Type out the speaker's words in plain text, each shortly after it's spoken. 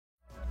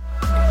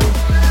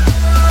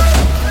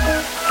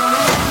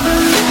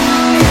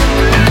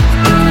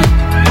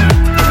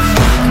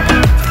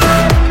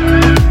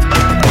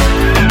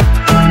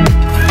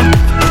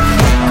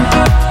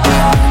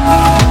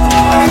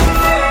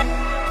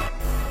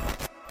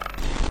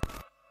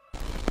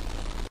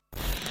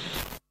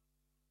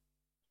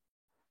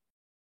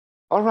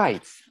All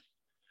right.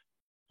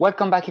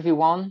 Welcome back,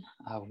 everyone.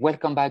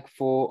 Welcome back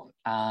for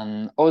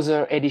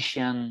another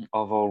edition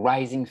of our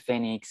Rising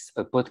Phoenix,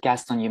 a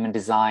podcast on human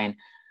design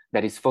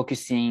that is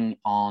focusing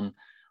on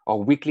our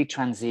weekly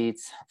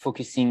transits,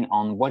 focusing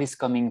on what is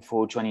coming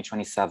for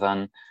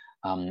 2027.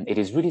 It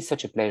is really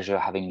such a pleasure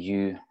having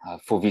you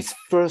for this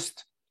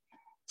first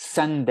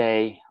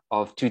Sunday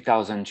of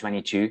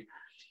 2022.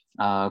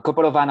 A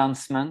couple of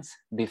announcements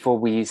before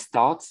we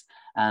start,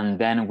 and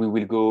then we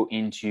will go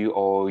into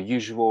our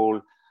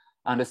usual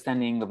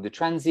understanding of the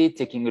transit,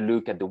 taking a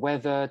look at the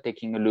weather,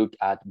 taking a look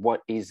at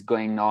what is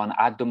going on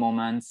at the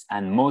moment.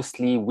 And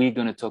mostly we're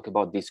going to talk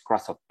about this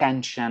cross of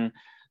tension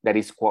that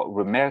is quite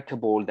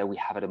remarkable that we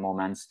have at the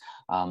moment,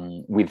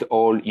 with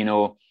all,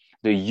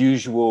 the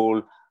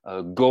usual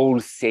goal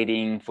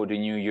setting for the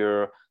new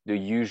year, the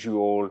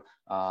usual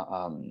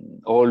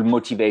all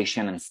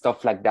motivation and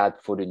stuff like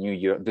that for the new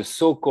year, the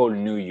so-called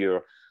new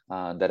year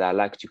that I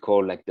like to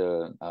call like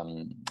the,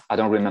 I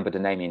don't remember the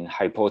name in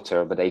Harry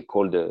Potter, but I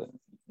call the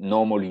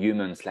normal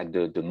humans like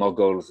the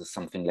muggles or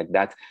something like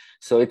that.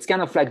 So it's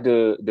kind of like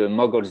the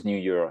muggles new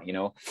year,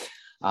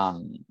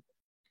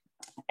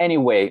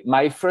 Anyway,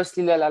 my first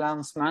little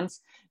announcement,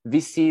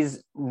 this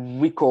is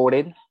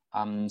recorded.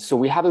 So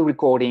we have a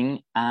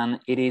recording, and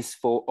it is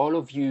for all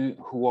of you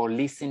who are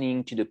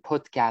listening to the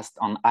podcast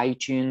on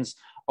iTunes,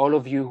 all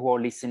of you who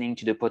are listening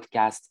to the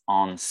podcast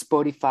on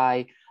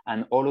Spotify,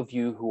 and all of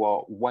you who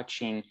are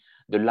watching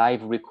the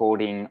live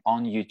recording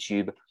on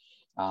YouTube.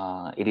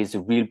 It is a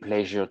real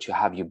pleasure to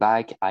have you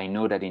back. I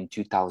know that in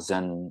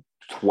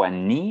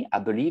 2020, I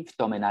believe,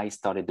 Tom and I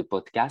started the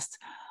podcast.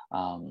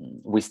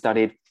 We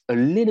started a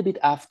little bit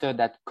after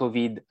that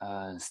COVID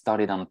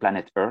started on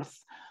planet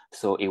Earth.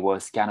 So it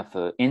was kind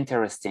of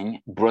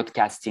interesting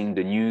broadcasting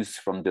the news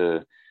from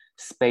the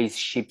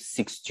Spaceship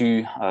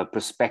 62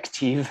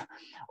 perspective,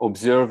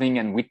 observing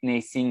and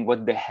witnessing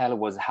what the hell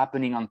was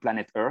happening on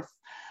planet Earth.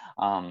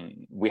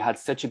 We had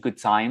such a good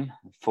time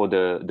for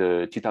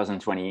the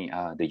 2020,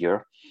 the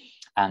year.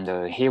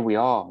 And here we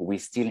are, we're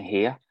still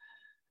here.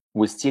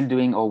 We're still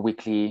doing our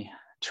weekly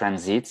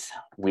transits.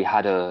 We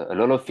had a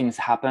lot of things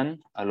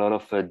happen, a lot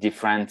of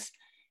different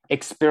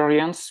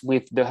experience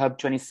with the Hub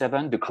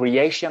 27, the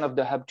creation of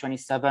the Hub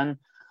 27.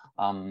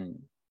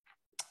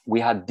 We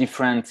had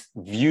different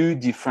view,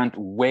 different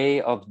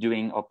way of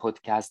doing our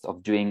podcast,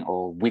 of doing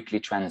our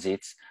weekly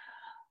transits.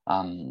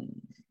 And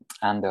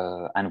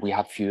we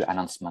have few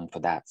announcements for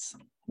that.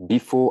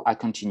 Before I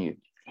continue,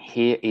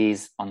 here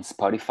is on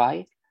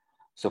Spotify.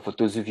 So for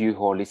those of you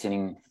who are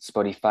listening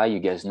Spotify, you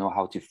guys know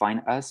how to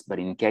find us. But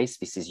in case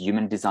this is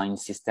Human Design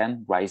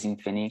System, Rising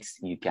Phoenix,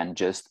 you can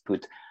just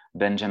put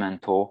Benjamin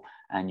Thor,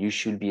 and you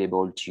should be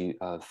able to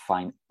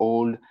find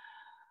all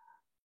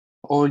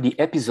the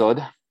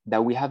episodes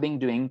that we have been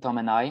doing, Tom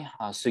and I.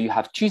 So you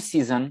have 2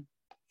 seasons,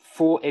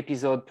 4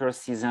 episodes per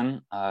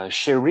season.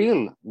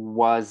 Cheryl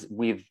was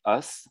with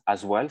us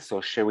as well.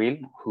 So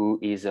Cheryl, who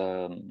is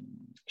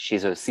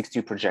she's a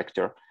 62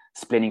 projector,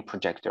 splenic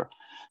projector.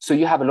 So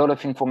you have a lot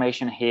of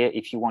information here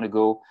if you want to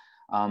go.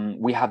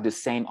 We have the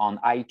same on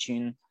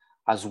iTunes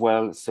as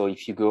well. So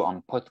if you go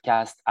on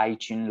podcast,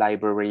 iTunes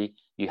library,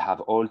 you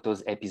have all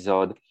those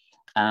episodes.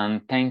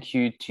 And thank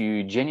you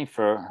to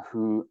Jennifer,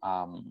 who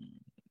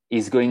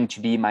is going to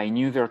be my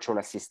new virtual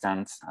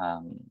assistant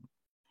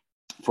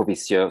for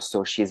this year.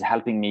 So she's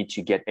helping me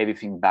to get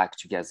everything back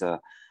together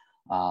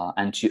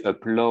and to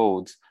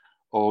upload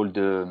all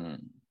the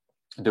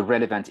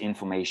relevant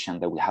information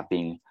that we have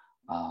been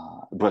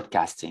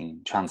broadcasting,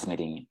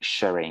 transmitting,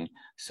 sharing.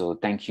 So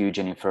thank you,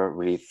 Jennifer.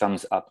 Really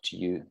thumbs up to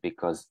you,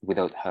 because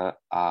without her,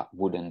 I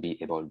wouldn't be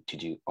able to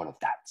do all of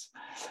that.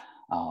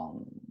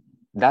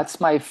 That's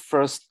my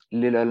first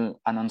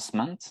little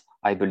announcement,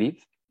 I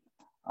believe.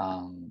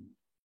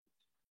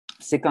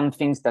 Second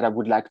things that I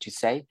would like to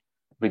say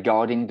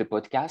regarding the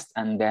podcast,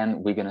 and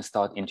then we're going to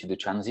start into the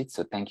transit.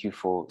 So thank you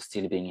for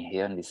still being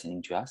here and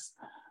listening to us.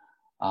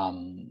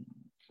 Tom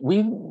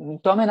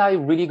and I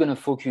really going to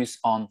focus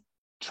on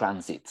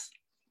transit.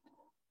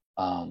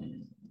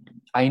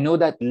 I know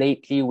that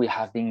lately we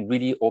have been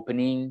really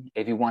opening,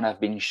 everyone have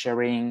been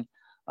sharing.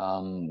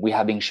 We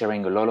have been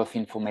sharing a lot of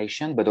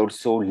information, but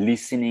also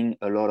listening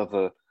a lot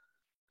of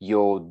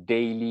your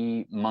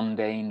daily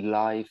mundane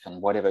life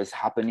and whatever is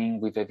happening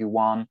with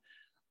everyone,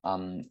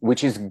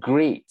 which is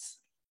great.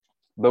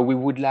 But we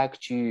would like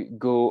to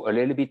go a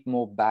little bit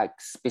more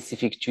back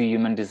specific to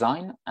human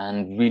design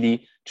and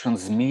really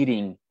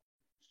transmitting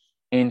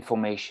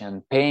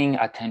information, paying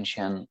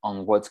attention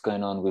on what's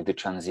going on with the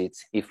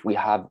transits. If we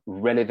have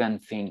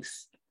relevant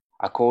things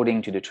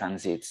according to the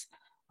transits,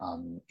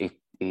 it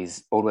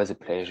is always a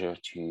pleasure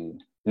to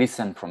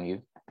listen from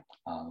you,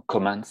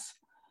 comments,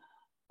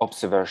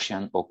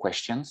 observation, or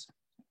questions.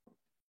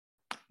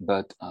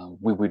 But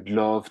we would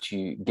love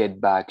to get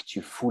back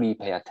to fully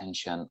pay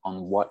attention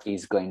on what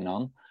is going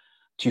on,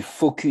 to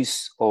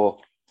focus our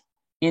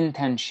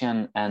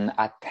intention and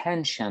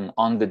attention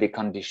on the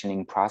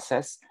deconditioning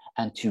process,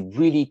 and to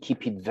really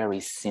keep it very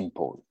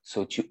simple.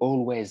 So to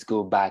always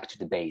go back to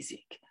the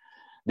basic.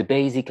 The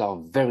basic are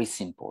very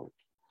simple.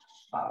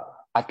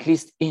 at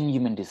least in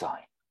human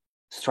design,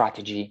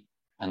 strategy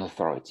and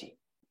authority.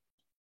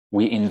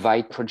 We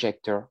invite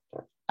projector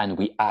and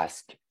we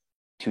ask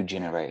two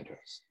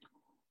generators.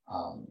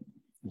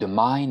 The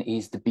mind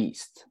is the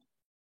beast.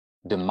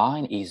 The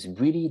mind is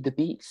really the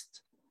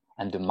beast,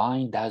 and the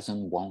mind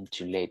doesn't want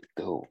to let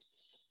go.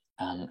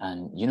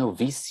 And you know,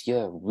 this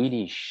year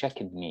really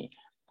shaken me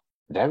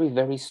very,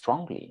 very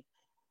strongly.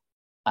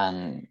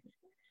 And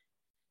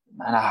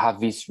I have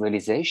this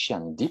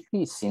realization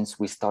deeply since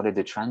we started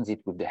the transit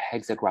with the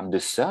hexagram, the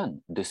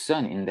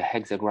sun in the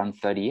hexagram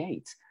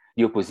 38,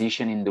 the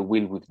opposition in the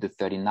wheel with the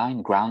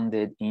 39,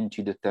 grounded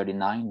into the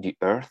 39, the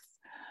earth.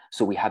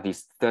 So we have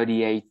this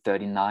 38,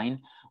 39,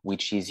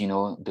 which is, you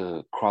know,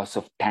 the cross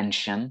of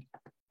tension,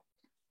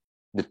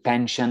 the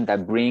tension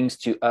that brings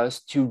to us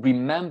to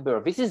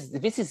remember, this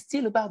is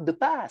still about the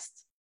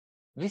past.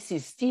 This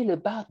is still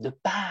about the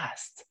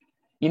past.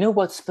 You know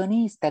what's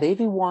funny is that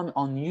everyone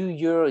on New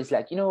Year is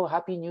like, you know,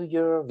 Happy New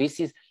Year. This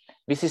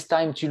is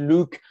time to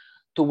look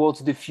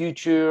towards the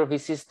future.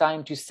 This is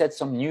time to set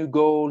some new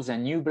goals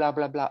and new blah,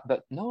 blah, blah.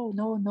 But no,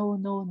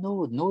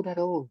 not at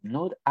all,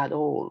 not at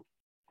all.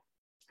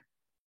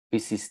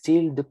 This is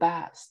still the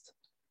past.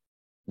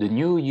 The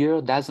new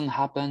year doesn't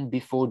happen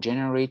before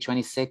January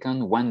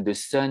 22nd when the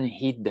sun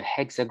hit the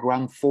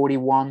hexagram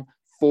 41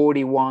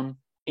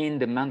 in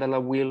the mandala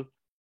wheel.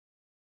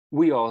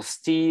 We are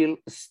still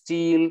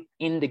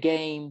in the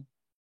game.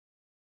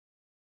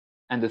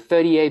 And the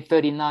 38,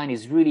 39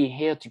 is really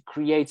here to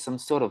create some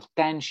sort of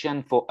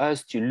tension for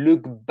us to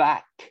look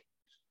back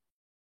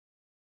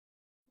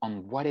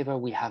on whatever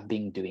we have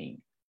been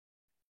doing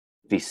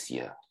this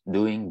year.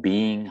 Doing,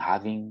 being,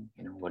 having,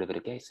 you know, whatever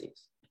the case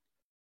is.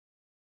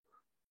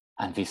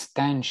 And this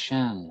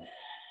tension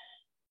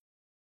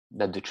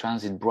that the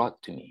transit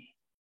brought to me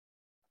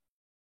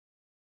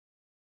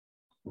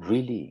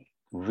really,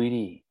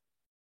 really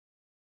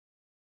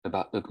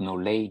about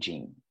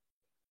acknowledging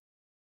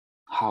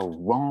how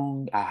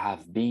wrong I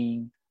have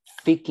been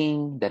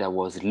thinking that I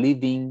was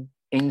living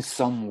in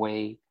some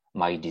way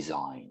my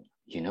design,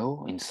 you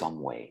know, in some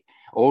way,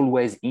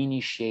 always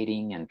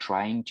initiating and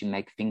trying to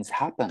make things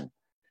happen.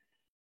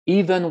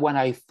 Even when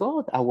I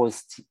thought I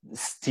was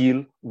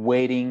still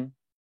waiting,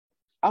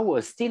 I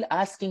was still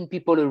asking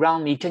people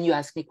around me, can you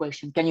ask me a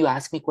question? Can you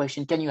ask me a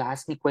question? Can you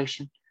ask me a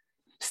question?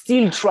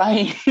 Still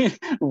trying,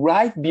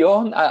 right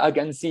beyond, I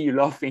can see you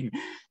laughing,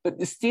 but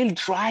still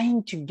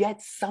trying to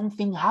get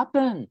something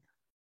happen.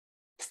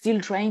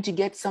 Still trying to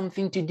get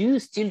something to do,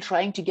 still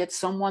trying to get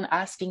someone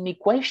asking me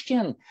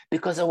question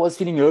because I was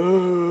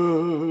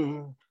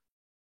feeling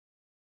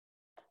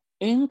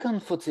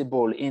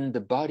uncomfortable in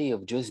the body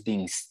of just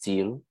being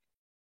still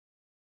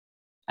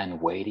and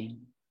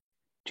waiting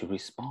to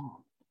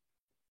respond.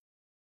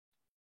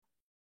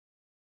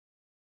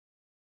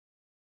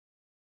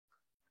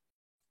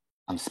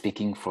 I'm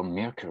speaking from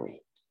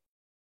Mercury.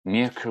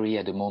 Mercury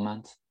at the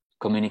moment,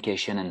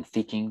 communication and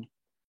thinking,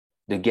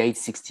 the gate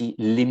 60,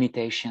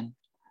 limitation,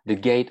 the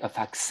gate of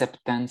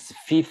acceptance,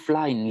 fifth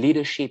line,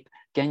 leadership.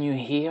 Can you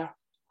hear?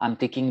 I'm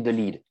taking the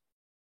lead.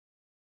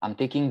 I'm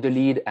taking the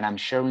lead and I'm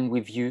sharing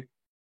with you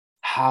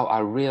how I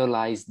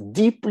realize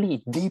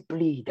deeply,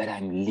 deeply that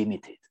I'm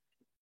limited.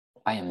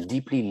 I am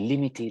deeply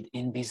limited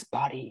in this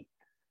body,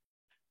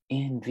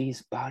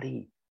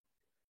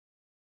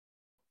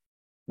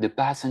 The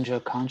passenger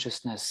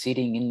consciousness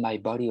sitting in my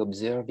body,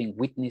 observing,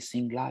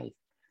 witnessing life.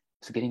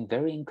 It's getting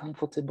very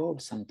uncomfortable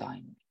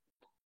sometimes.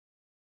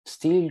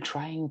 Still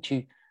trying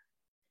to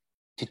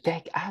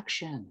take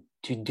action,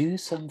 to do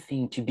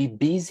something, to be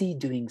busy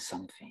doing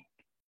something.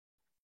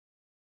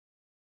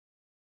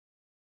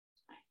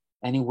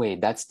 Anyway,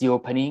 that's the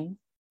opening.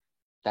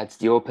 That's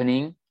the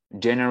opening.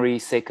 January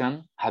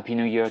 2nd. Happy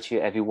New Year to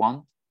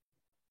everyone.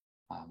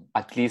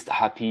 At least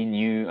Happy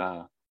New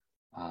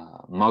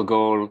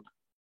Mughal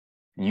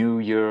New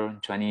Year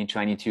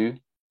 2022,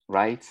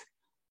 right?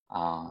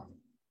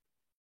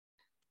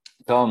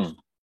 Tom,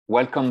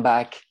 welcome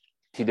back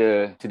to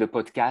the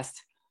podcast.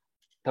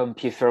 Tom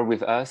Pfeiffer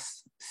with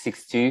us,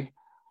 6'2",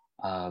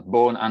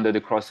 born under the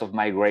cross of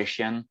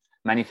migration,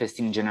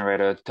 manifesting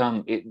generator.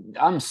 Tom,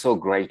 I'm so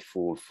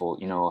grateful for,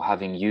 you know,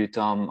 having you,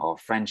 Tom, our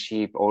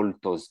friendship, all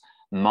those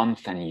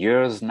months and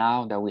years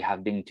now that we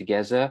have been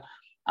together.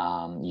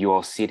 You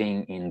are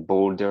sitting in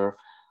Boulder,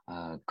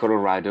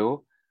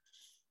 Colorado.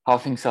 How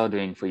things are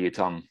doing for you,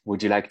 Tom?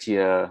 Would you like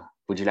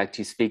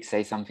to speak,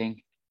 say something?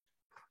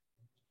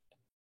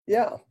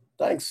 Yeah,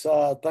 thanks.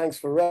 Thanks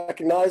for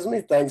recognizing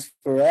me. Thanks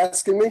for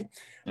asking me.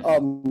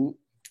 Mm-hmm.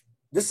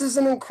 This is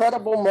an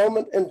incredible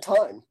moment in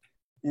time,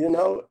 you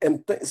know,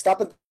 and stop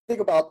and think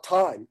about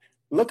time.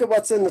 Look at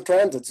what's in the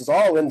transits. It's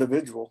all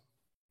individual.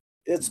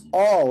 It's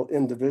all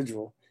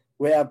individual.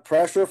 We have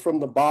pressure from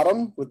the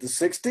bottom with the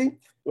 60.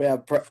 We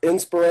have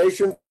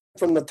inspiration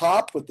from the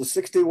top with the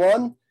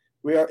 61.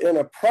 We are in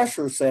a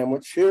pressure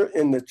sandwich here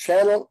in the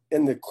channel,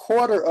 in the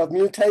quarter of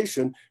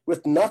mutation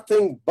with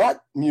nothing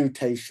but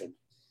mutation.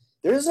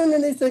 There isn't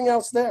anything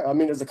else there. I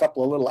mean, there's a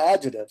couple of little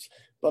adjectives,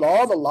 but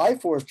all the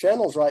life force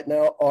channels right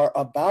now are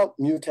about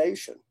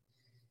mutation.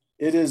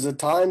 It is a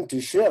time to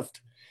shift.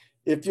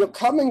 If you're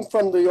coming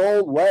from the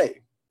old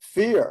way,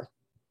 fear,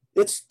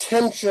 it's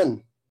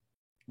tension.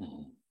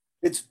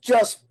 It's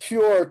just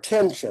pure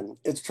tension.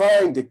 It's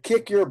trying to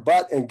kick your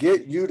butt and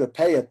get you to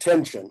pay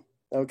attention,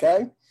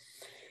 okay?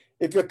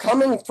 If you're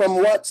coming from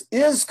what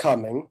is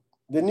coming,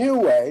 the new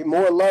way,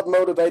 more love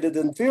motivated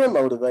than fear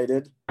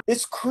motivated,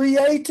 it's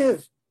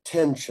creative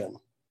tension.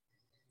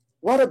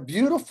 What a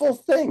beautiful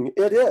thing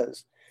it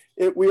is.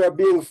 We are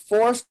being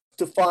forced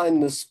to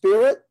find the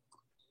spirit.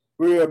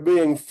 We are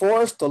being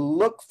forced to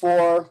look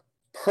for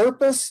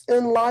purpose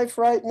in life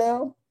right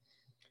now.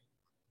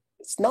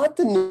 It's not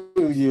the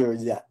new year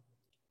yet.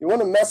 You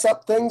want to mess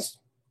up things?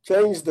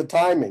 Change the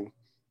timing.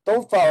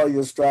 Don't follow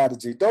your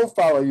strategy. Don't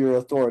follow your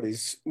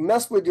authorities.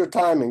 Mess with your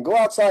timing. Go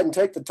outside and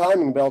take the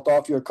timing belt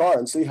off your car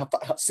and see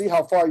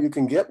how far you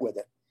can get with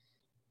it.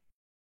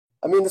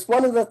 I mean, it's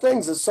one of the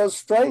things that's so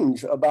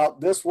strange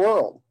about this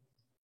world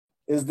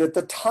is that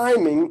the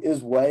timing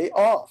is way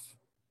off.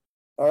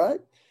 All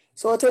right?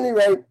 So at any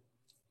rate,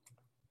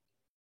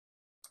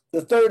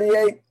 the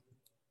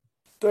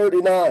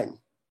 3839,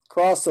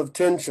 cross of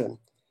tension.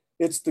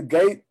 It's the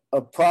gate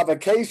of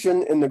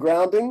provocation in the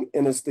grounding,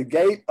 and it's the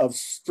gate of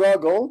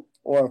struggle,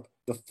 or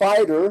the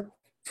fighter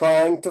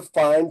trying to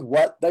find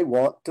what they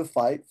want to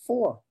fight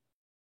for.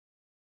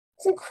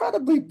 It's an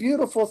incredibly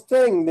beautiful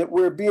thing that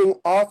we're being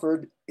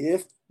offered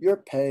if you're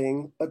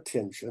paying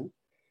attention,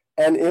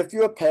 and if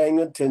you're paying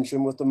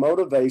attention with the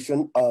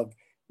motivation of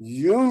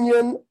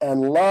union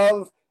and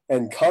love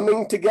and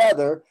coming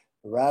together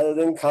rather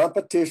than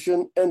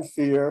competition and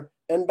fear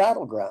and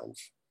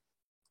battlegrounds.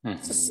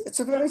 It's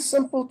a very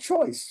simple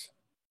choice.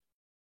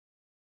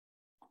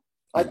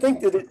 I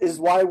think that it is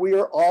why we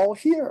are all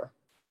here.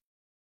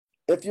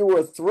 If you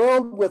were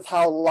thrilled with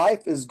how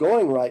life is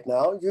going right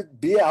now,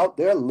 you'd be out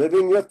there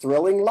living your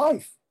thrilling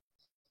life.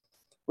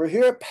 We're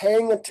here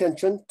paying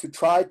attention to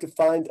try to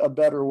find a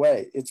better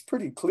way. It's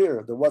pretty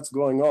clear that what's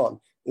going on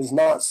is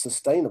not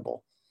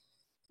sustainable,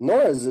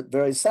 nor is it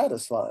very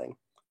satisfying.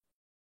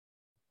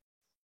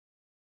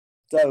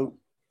 So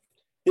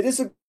it is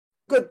a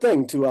good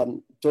thing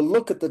to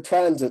look at the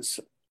transits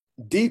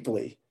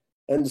deeply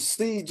and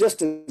see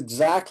just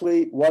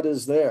exactly what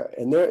is there.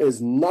 And there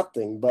is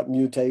nothing but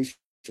mutation.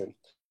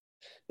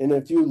 And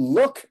if you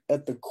look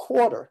at the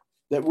quarter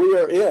that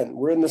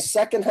we're in the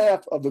second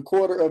half of the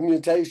quarter of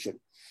mutation.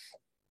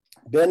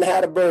 Ben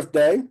had a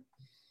birthday.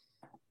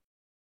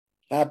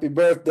 Happy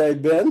birthday,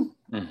 Ben.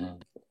 Then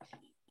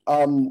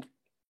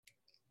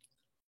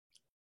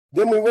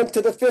we went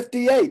to the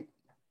 58.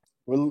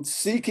 We're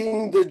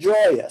seeking the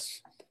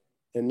joyous.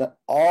 And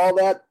all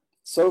that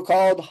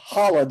so-called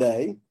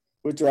holiday,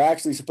 which are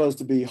actually supposed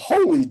to be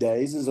holy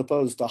days as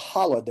opposed to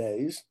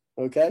holidays,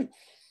 okay?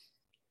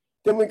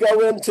 Then we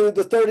go into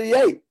the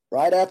 38,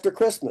 right after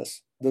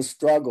Christmas, the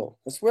struggle.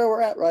 That's where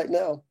we're at right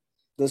now.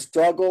 The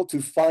struggle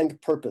to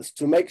find purpose,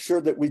 to make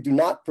sure that we do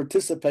not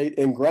participate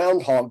in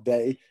Groundhog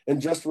Day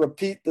and just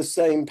repeat the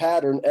same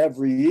pattern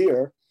every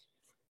year.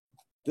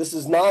 This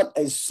is not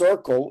a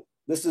circle.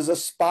 This is a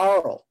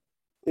spiral.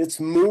 It's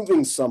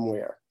moving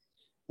somewhere.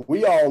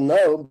 We all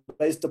know,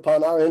 based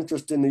upon our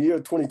interest in the year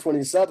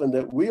 2027,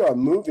 that we are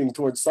moving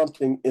towards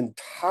something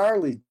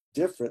entirely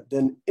different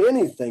than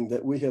anything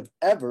that we have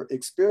ever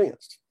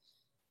experienced.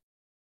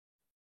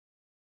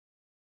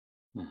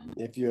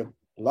 If you're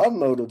love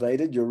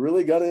motivated, you're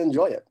really going to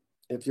enjoy it.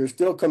 If you're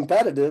still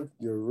competitive,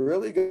 you're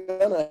really going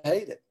to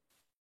hate it.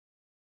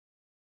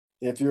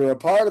 If you're a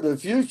part of the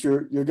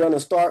future, you're going to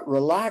start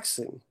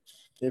relaxing.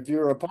 If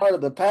you're a part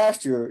of the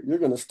past, you're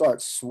going to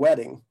start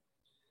sweating.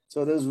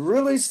 So there's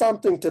really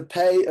something to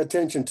pay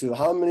attention to.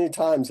 How many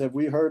times have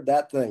we heard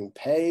that thing?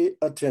 Pay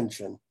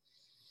attention.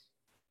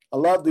 I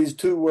love these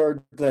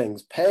two-word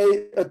things.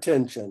 Pay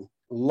attention.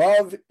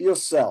 Love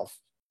yourself.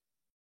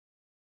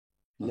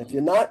 And if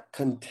you're not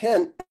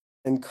content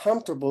and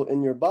comfortable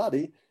in your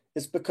body,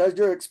 it's because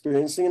you're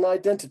experiencing an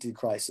identity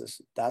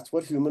crisis. That's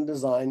what human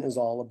design is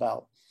all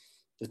about,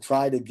 to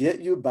try to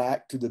get you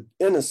back to the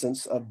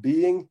innocence of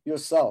being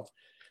yourself.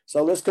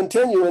 So let's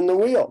continue in the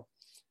wheel.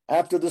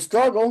 After the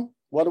struggle,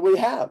 what do we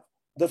have?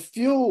 The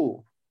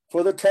fuel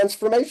for the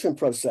transformation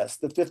process,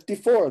 the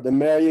 54, the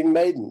marrying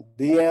maiden,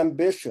 the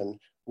ambition.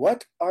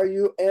 What are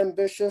you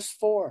ambitious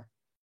for?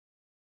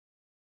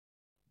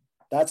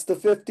 That's the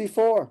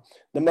 54,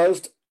 the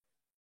most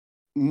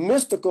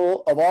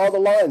mystical of all the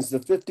lines, the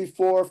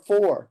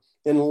 54-4,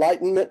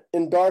 enlightenment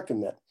and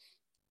darkenment.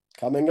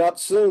 Coming up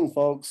soon,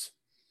 folks.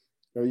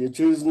 Are you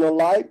choosing the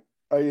light?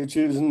 Or are you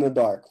choosing the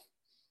dark?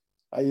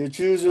 Are you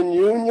choosing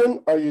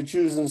union? Or are you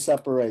choosing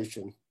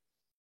separation?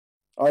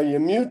 Are you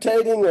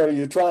mutating, or are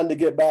you trying to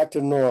get back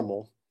to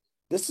normal?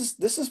 This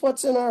is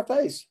what's in our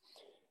face.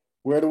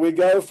 Where do we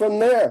go from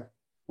there?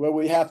 Where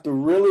we have to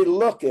really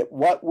look at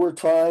what we're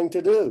trying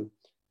to do.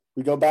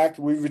 We go back,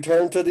 we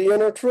return to the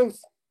inner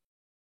truth.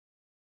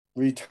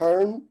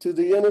 Return to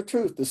the inner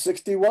truth, the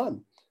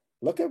 61.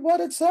 Look at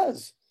what it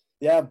says.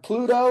 You have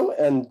Pluto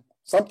and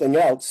something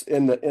else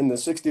in the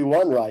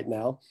 61 right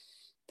now.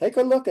 Take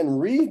a look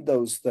and read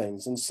those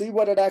things and see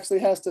what it actually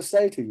has to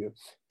say to you.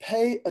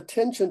 Pay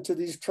attention to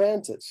these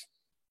transits.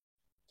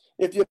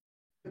 If you're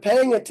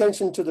paying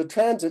attention to the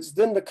transits,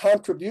 then the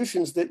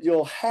contributions that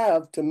you'll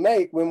have to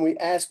make when we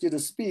ask you to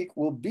speak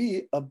will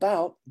be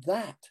about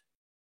that.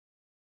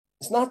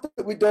 It's not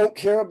that we don't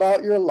care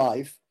about your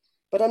life,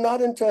 but I'm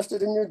not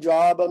interested in your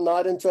job. I'm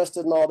not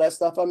interested in all that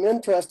stuff. I'm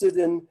interested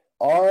in,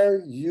 are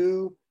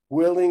you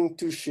willing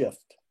to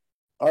shift?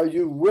 Are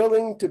you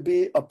willing to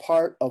be a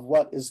part of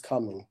what is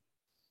coming?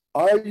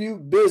 Are you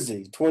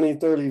busy,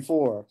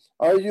 2034?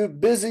 Are you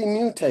busy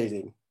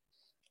mutating?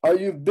 Are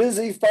you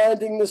busy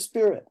finding the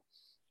spirit?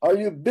 Are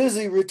you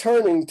busy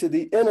returning to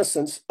the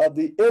innocence of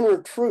the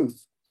inner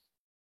truth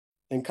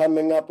and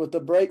coming up with a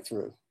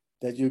breakthrough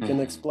that you can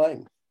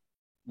explain?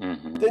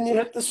 Then you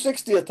hit the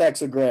 60th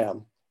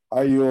hexagram.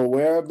 Are you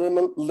aware of the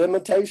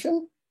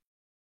limitation?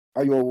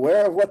 Are you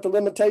aware of what the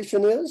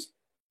limitation is?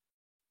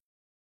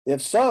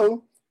 If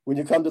so, when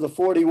you come to the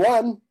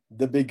 41,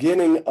 the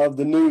beginning of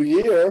the new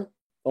year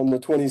on the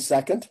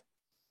 22nd,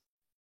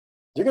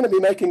 you're going to be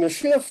making a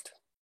shift.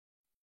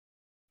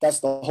 That's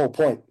the whole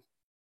point.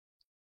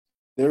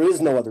 There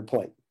is no other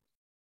point.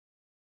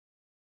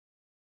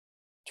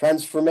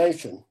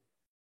 Transformation.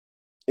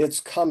 It's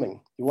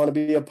coming. You want to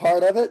be a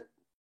part of it?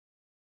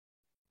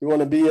 You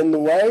want to be in the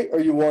way, or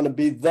you want to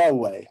be the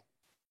way?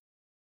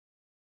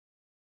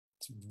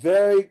 It's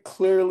very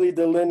clearly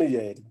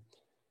delineated.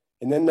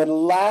 And then the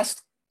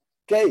last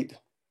gate,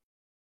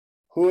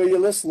 who are you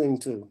listening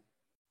to?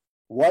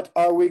 What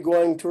are we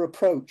going to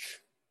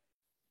approach?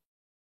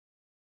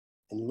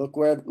 And look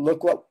what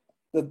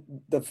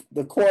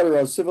the quarter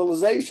of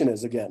civilization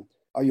is again.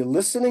 Are you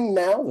listening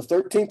now? The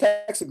 13th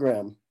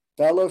hexagram,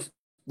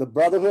 the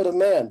brotherhood of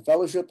man,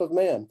 fellowship of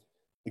man,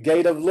 the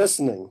gate of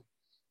listening.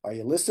 Are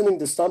you listening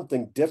to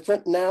something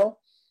different now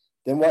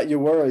than what you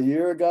were a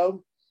year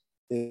ago?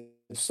 If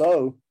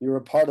so, you're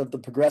a part of the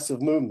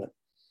progressive movement.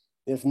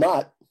 If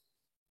not,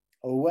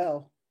 oh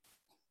well.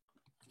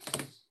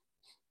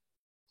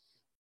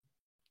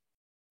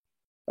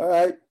 All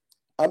right,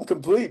 I'm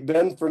complete,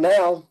 Ben, for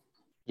now.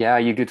 Yeah, are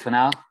you good for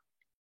now?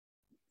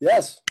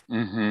 Yes.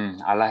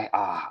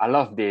 I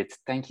loved it.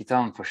 Thank you,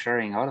 Tom, for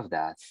sharing all of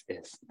that.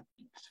 It's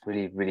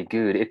really, really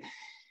good.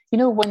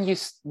 When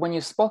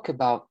you spoke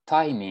about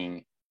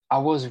timing, I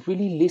was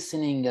really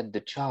listening at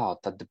the chart,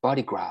 at the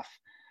body graph,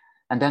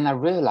 and then I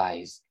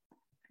realized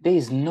there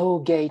is no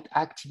gate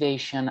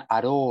activation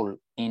at all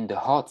in the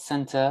heart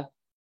center,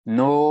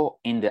 nor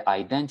in the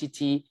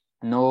identity,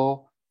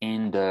 nor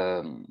in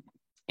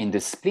the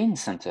spleen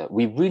center.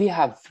 We really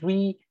have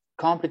three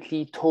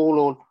completely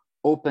total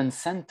open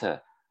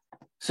center.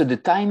 So the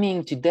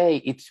timing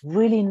today, it's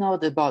really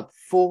not about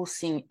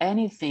forcing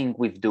anything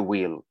with the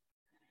will.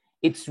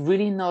 It's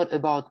really not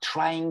about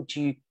trying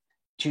to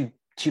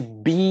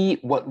be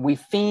what we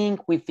think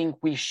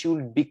we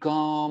should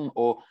become,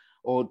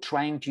 or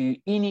trying to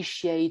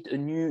initiate a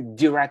new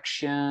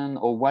direction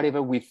or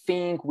whatever we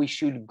think we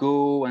should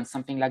go and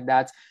something like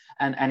that.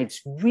 And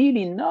it's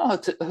really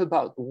not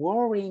about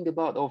worrying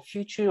about our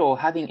future or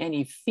having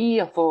any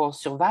fear for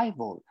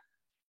survival.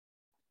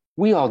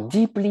 We are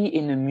deeply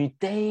in a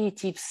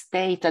mutative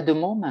state at the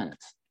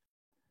moment.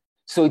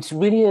 So it's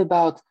really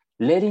about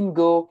letting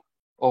go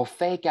of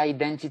fake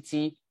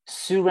identity,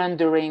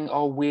 surrendering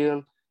our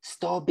will,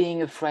 stop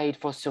being afraid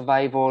for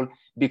survival,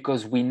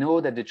 because we know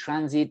that the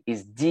transit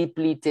is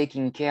deeply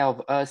taking care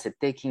of us and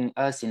taking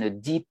us in a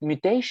deep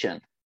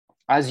mutation.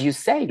 As you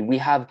said, we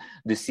have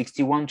the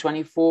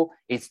 6124,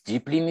 it's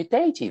deeply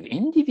mutative,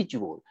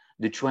 individual.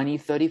 The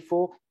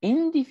 2034,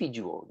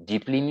 individual,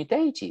 deeply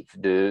mutative.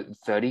 The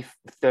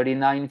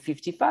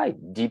 3955,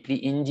 deeply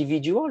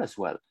individual as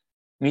well,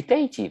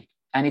 mutative.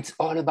 And it's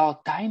all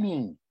about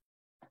timing.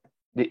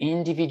 The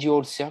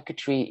individual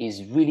circuitry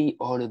is really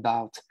all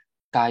about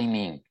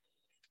timing.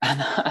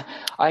 And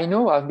I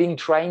know I've been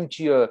trying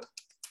to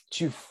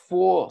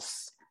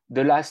force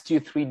the last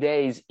 2-3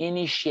 days,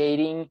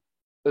 initiating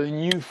a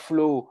new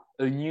flow,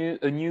 a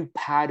new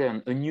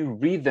pattern, a new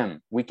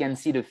rhythm. We can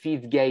see the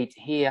fifth gate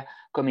here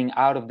coming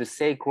out of the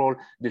sacral,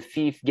 the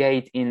fifth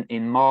gate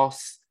in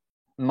Mars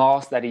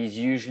that is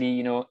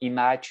usually,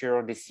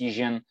 immature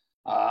decision.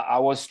 I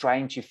was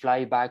trying to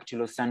fly back to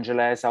Los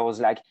Angeles. I was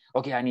like,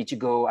 okay, I need to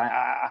go.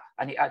 I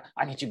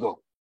need to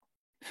go.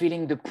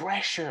 Feeling the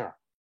pressure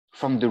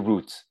from the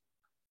root.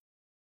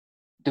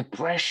 The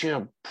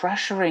pressure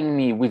pressuring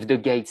me with the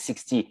gate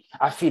 60.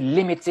 I feel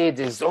limited.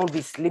 There's all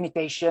this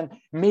limitation.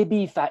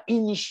 Maybe if I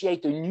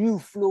initiate a new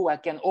flow, I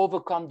can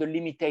overcome the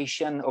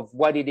limitation of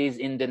what it is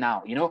in the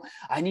now.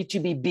 I need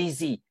to be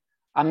busy.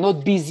 I'm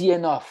not busy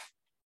enough.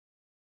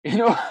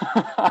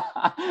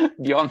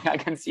 Bjorn, I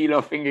can see you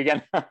laughing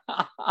again.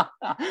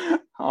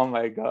 Oh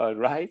my God,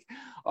 right?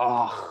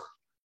 Oh.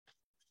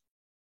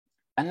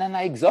 And then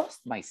I exhaust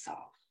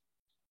myself.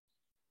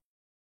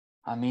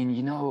 I mean,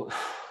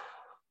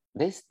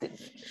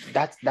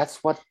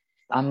 that's what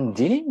I'm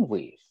dealing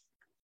with.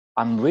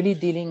 I'm really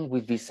dealing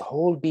with this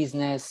whole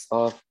business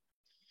of,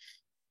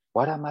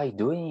 what am I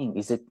doing?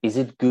 Is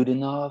it good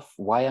enough?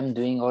 Why I'm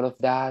doing all of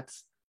that?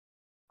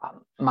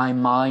 My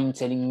mind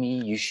telling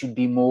me you should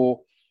be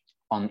more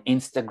on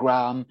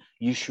Instagram.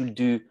 You should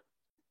do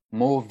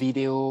more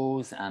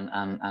videos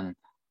and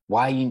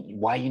why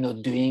you're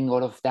not doing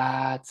all of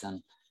that.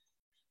 And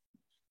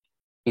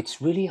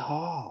it's really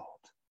hard.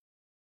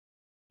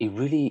 It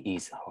really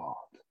is hard.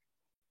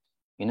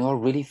 You know, I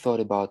really thought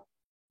about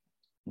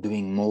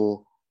doing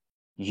more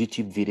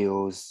YouTube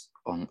videos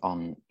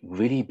on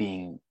really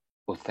being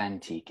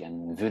authentic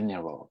and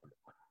vulnerable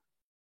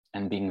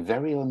and being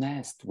very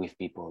honest with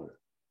people,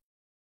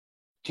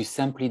 to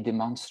simply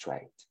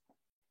demonstrate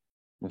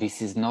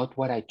this is not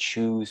what I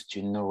choose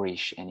to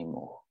nourish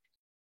anymore.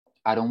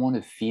 I don't want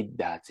to feed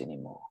that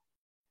anymore.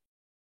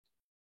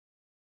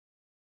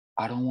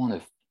 I don't want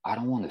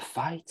to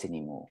fight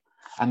anymore.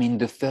 I mean,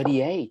 the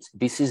 38,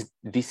 this is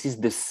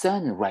the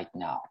sun right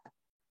now.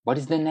 What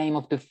is the name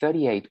of the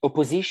 38?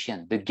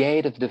 Opposition, the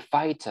gate of the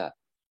fighter.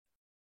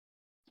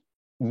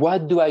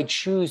 What do I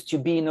choose to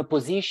be in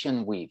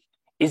opposition with?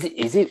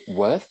 Is it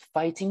worth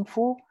fighting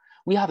for?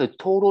 We have a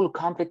total,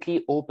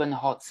 completely open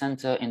heart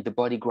center in the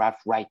body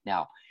graph right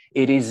now.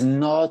 It is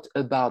not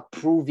about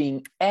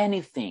proving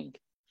anything.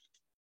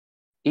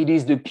 It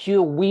is the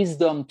pure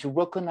wisdom to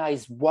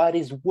recognize what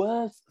is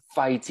worth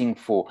fighting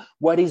for,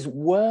 what is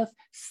worth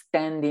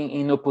standing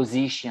in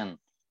opposition.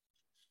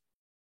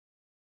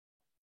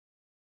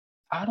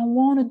 I don't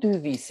want to do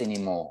this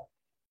anymore.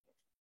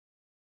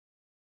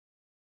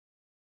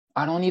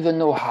 I don't even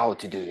know how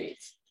to do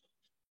it.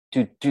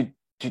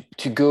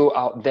 To go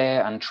out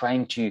there and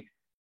trying to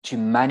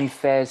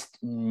manifest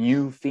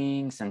new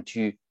things and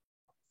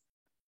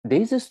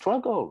there's a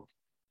struggle.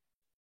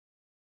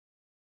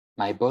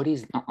 My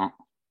body's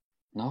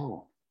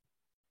no.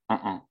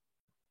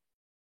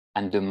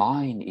 And the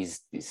mind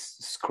is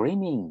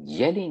screaming,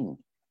 yelling.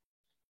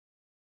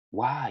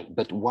 Why?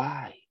 But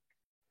why?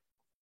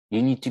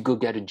 You need to go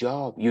get a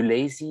job. You're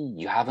lazy.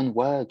 You haven't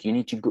worked. You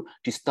need to go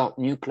to start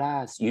new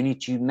class. You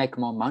need to make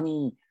more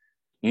money.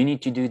 You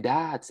need to do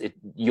that.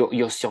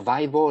 Your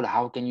survival.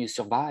 How can you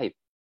survive?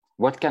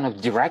 What kind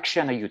of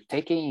direction are you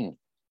taking?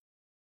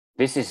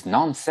 This is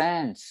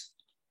nonsense.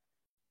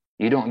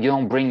 You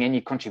don't bring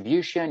any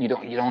contribution. You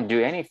don't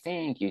do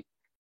anything. You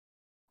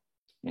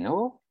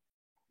know.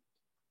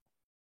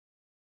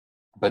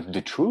 But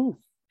the truth,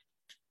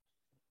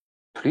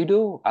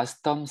 Pluto, as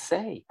Tom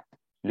say,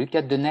 look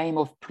at the name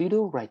of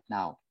Pluto right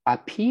now.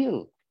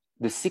 Appeal,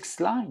 the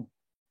 6th line.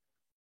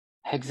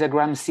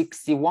 Hexagram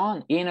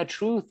 61, inner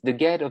truth, the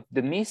gate of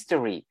the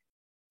mystery.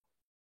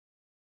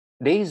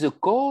 There is a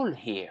call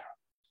here.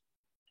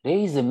 There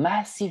is a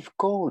massive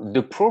call.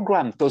 The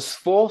program, those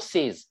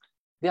forces,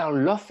 they are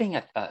laughing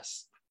at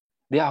us.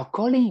 They are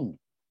calling.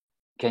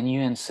 Can you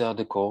answer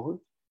the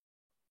call?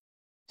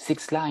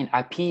 6th line,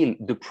 appeal,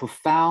 the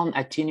profound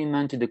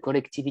attunement to the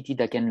collectivity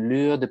that can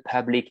lure the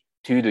public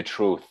to the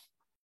truth.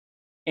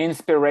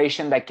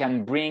 Inspiration that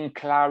can bring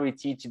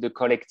clarity to the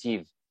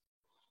collective.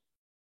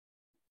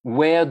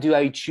 Where do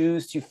I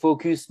choose to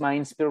focus my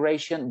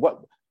inspiration?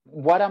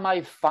 What am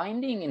I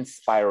finding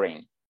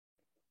inspiring?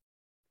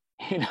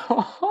 You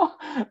know,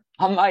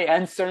 am I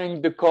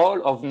answering the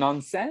call of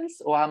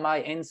nonsense or am I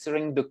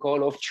answering the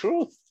call of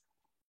truth?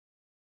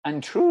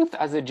 And truth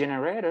as a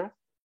generator,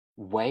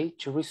 wait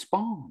to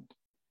respond.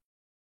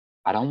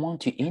 I don't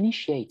want to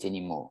initiate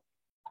anymore.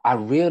 I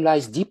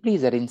realize deeply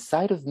that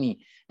inside of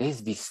me,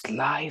 there's this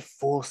life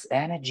force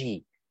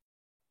energy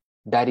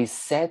that is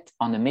set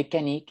on a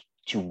mechanic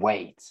to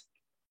wait.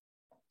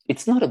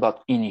 It's not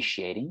about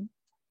initiating.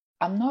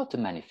 I'm not a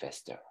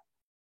manifester.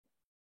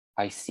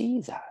 I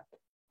see that.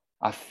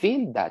 I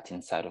feel that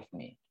inside of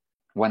me.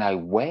 When I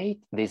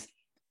wait,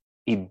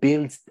 it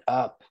builds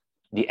up.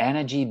 The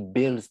energy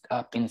builds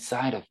up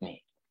inside of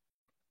me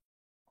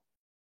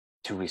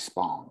to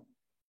respond.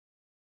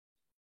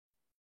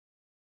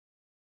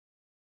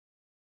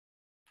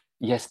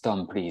 Yes,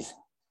 Tom, please.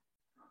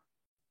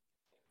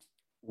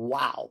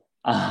 Wow.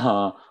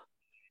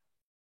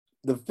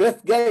 The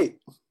 5th gate,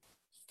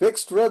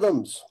 fixed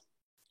rhythms,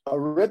 a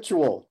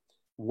ritual,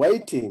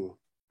 waiting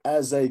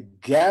as a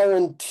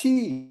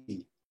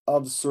guarantee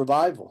of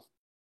survival.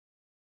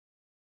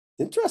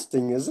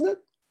 Interesting, isn't it?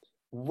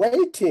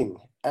 Waiting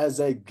as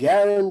a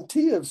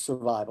guarantee of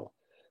survival.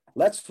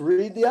 Let's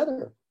read the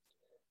other.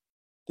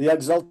 The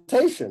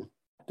exaltation,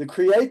 the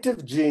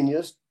creative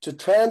genius to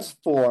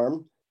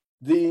transform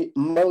the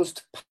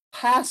most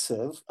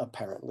passive,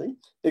 apparently,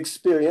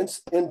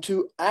 experience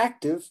into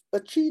active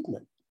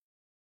achievement.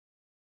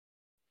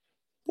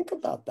 Think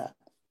about that.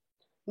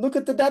 Look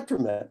at the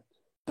detriment,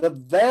 the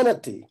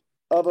vanity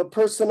of a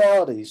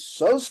personality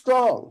so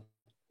strong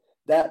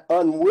that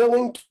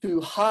unwilling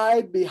to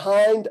hide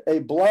behind a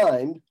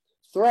blind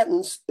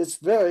threatens its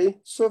very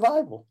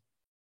survival.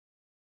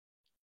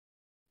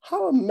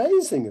 How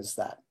amazing is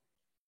that?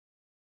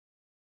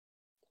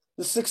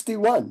 The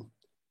 61.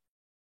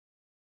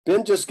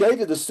 Ben just gave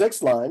you the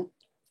 6th line,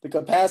 the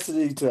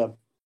capacity to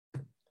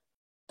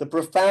the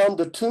profound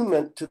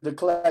attunement to the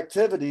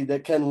collectivity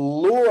that can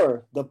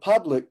lure the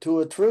public to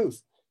a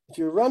truth. If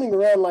you're running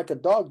around like a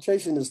dog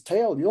chasing his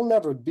tail, you'll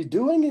never be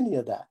doing any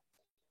of that.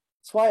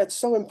 That's why it's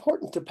so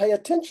important to pay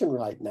attention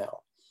right now,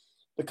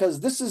 because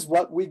this is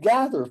what we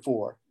gather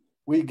for.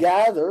 We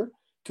gather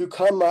to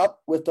come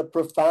up with a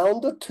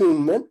profound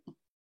attunement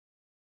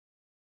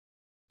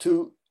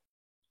to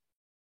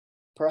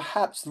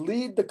perhaps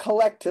lead the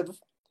collective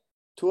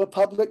to a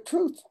public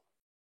truth.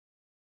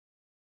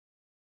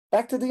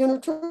 Back to the inner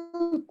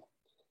truth.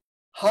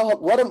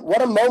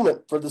 What a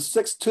moment for the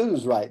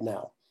 6-2s right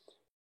now,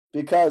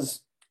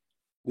 because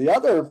the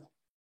other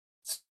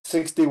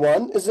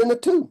 61 is in a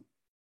 2.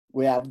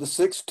 We have the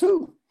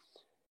 6-2.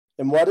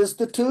 And what is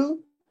the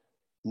 2?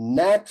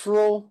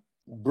 Natural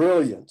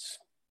brilliance.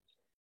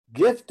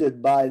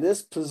 Gifted by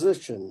this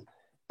position,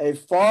 a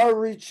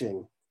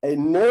far-reaching, a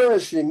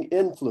nourishing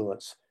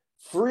influence,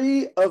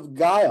 free of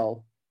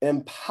guile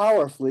and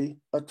powerfully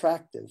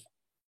attractive.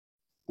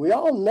 We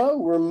all know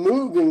we're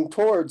moving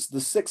towards the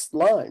 6th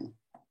line.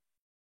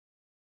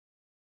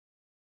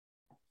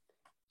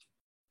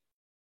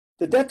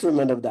 The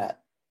detriment of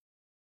that,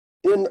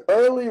 in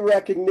early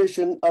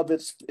recognition of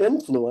its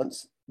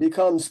influence,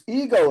 becomes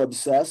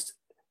ego-obsessed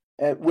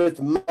with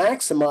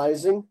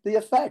maximizing the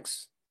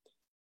effects.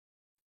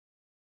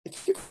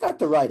 If you've got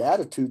the right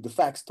attitude, the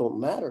facts don't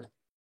matter.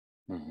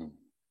 Mm-hmm.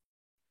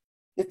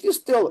 If you're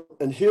still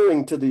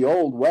adhering to the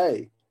old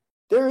way,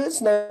 there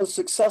is no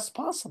success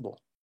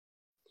possible.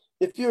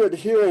 If you're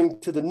adhering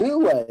to the new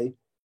way,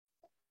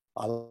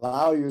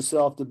 allow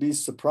yourself to be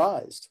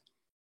surprised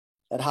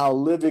at how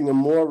living a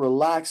more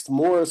relaxed,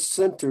 more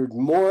centered,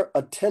 more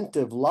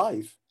attentive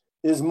life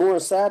is more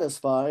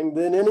satisfying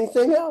than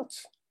anything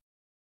else.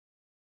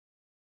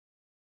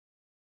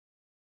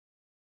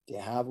 You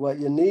have what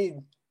you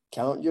need.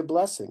 Count your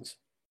blessings.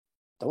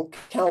 Don't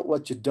count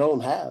what you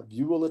don't have.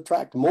 You will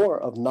attract more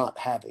of not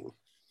having.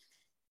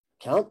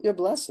 Count your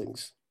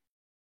blessings.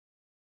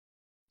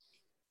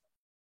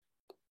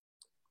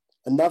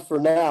 Enough for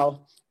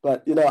now,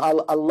 but I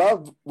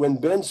love when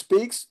Ben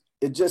speaks,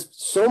 it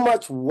just so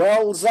much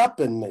wells up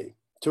in me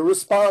to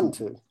respond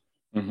to.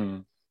 Mm-hmm.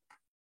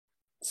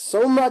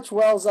 So much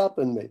wells up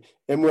in me.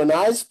 And when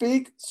I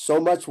speak, so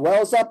much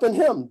wells up in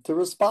him to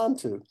respond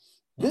to.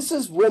 This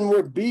is when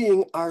we're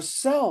being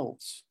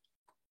ourselves.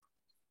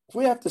 If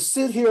we have to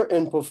sit here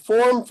and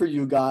perform for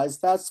you guys,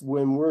 that's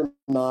when we're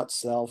not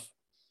self.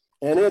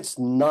 And it's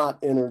not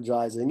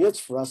energizing. It's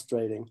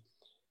frustrating.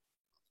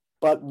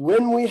 But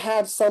when we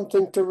have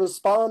something to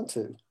respond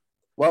to,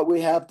 what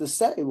we have to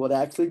say would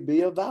actually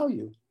be of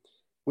value.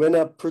 When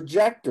a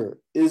projector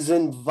is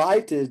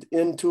invited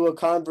into a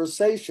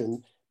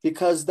conversation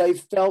because they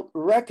felt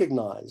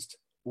recognized,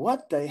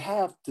 what they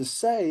have to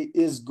say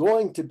is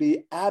going to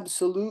be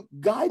absolute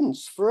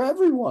guidance for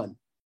everyone.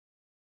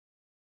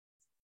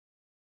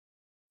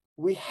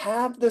 We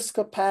have this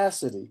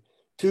capacity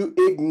to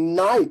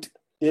ignite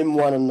in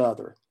one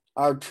another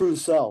our true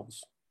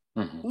selves.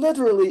 Mm-hmm.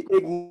 Literally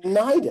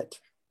ignite it,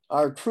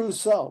 our true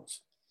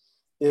selves,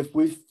 if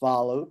we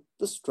follow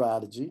the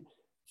strategy,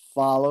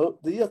 follow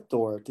the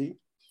authority,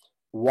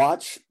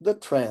 watch the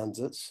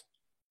transits.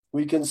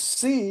 We can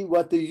see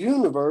what the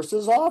universe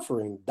is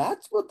offering.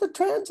 That's what the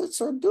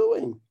transits are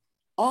doing,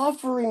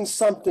 offering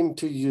something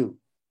to you.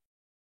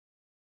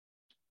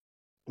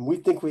 And we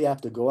think we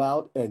have to go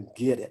out and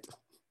get it.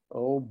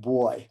 Oh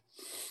boy.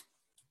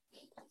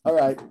 All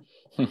right.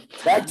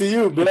 Back to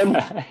you, Ben.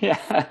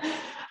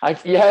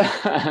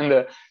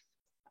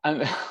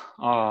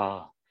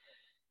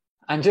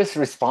 And just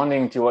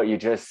responding to what you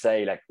just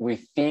say, like we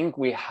think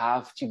we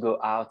have to go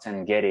out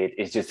and get it.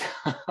 It's just,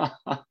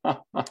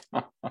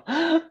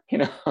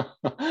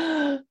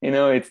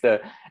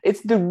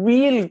 it's the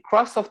real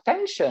cross of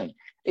tension.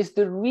 It's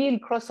the real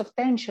cross of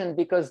tension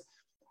because,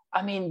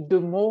 I mean, the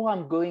more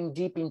I'm going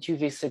deep into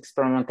this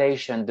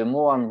experimentation, the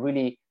more I'm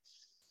really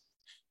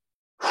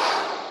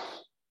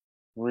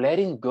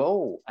letting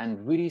go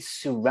and really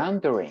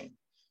surrendering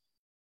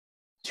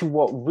to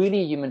what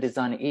really human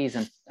design is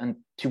and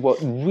to what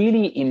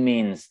really it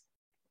means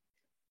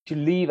to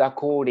live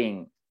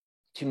according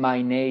to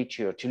my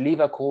nature, to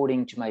live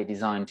according to my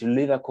design, to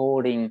live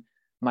according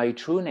my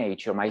true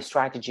nature, my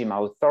strategy, my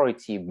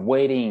authority,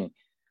 waiting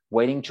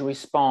to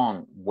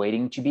respond,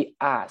 waiting to be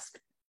asked,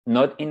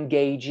 not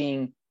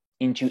engaging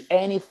into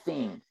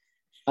anything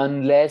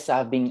unless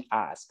I've been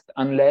asked,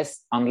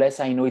 unless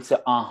I know it's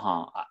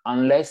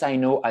unless I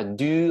know I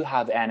do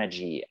have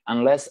energy,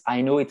 unless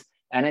I know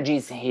energy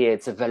is here,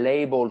 it's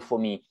available for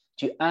me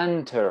to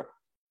enter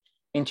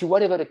into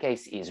whatever the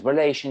case is,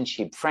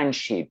 relationship,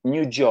 friendship,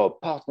 new job,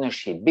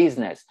 partnership,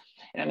 business.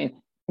 And I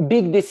mean,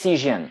 big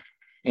decision.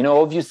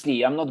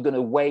 Obviously, I'm not going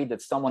to wait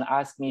that someone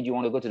asks me, do you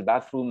want to go to the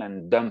bathroom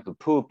and dump a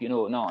poop?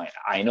 No,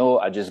 I know,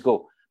 I just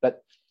go.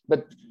 But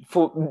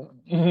for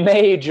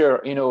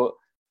major,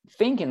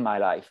 thing in my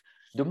life,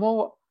 the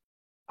more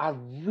I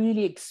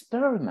really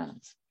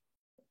experiment,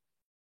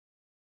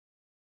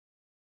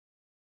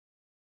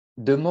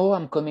 the more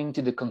I'm coming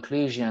to the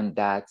conclusion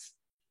that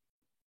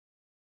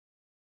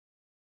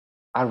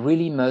I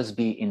really must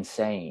be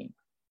insane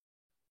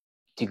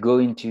to go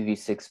into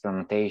this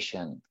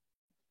experimentation,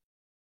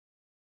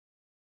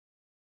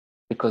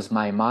 because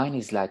my mind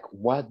is like,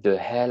 what the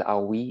hell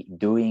are we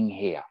doing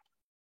here?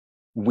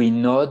 We're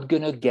not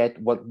going to get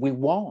what we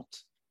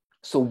want.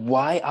 So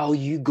why are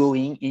you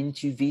going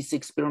into this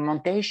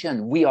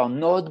experimentation? We are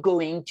not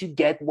going to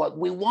get what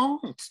we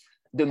want.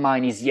 The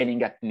mind is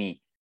yelling at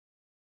me.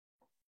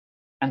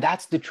 And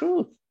that's the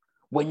truth.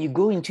 When you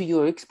go into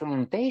your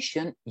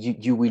experimentation,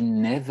 you will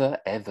never,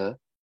 ever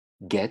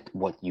get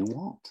what you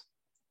want.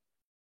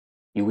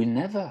 You will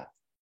never.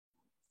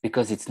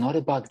 Because it's not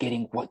about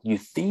getting what you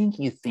think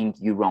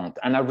you want.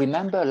 And I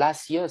remember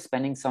last year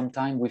spending some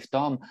time with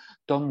Tom.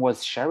 Tom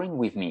was sharing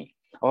with me,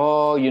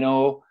 oh, you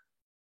know,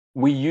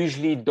 we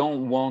usually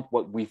don't want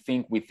what we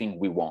think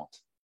we want.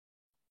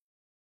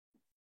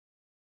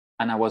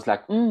 And I was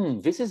like,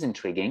 this is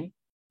intriguing.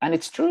 And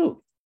it's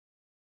true.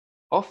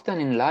 Often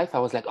in life, I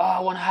was like, oh,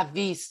 I want to have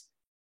this.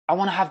 I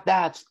want to have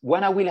that.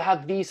 When I will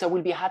have this, I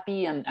will be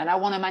happy. And I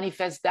want to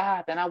manifest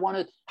that. And I want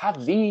to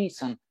have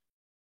this.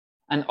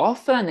 And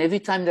often, every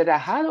time that I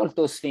had all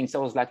those things, I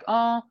was like,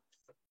 oh,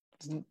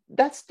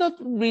 that's not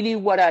really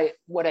what I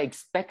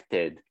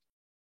expected.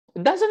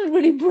 It doesn't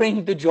really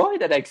bring the joy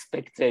that I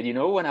expected, you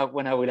know, when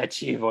I will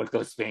achieve all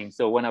those things,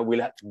 or when I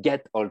will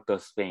get all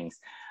those things.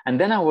 And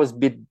then I was a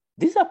bit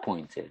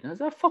disappointed. I was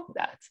like, fuck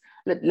that.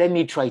 Let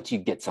me try to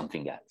get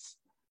something else.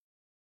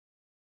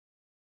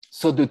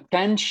 So the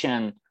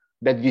tension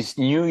that this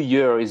new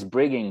year is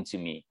bringing to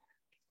me,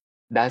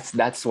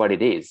 that's what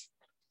it is.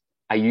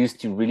 I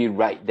used to really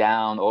write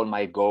down all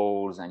my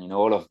goals and, you know,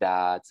 all of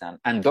that.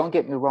 And don't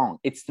get me wrong,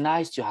 it's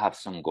nice to have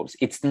some goals.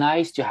 It's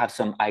nice to have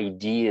some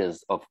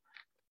ideas of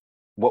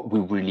what we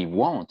really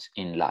want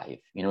in life,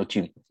 you know,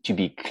 to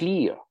be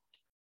clear.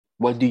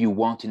 What do you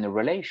want in a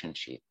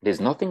relationship?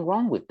 There's nothing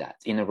wrong with that.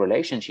 In a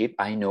relationship,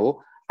 I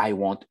know I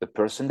want a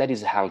person that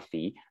is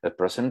healthy, a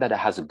person that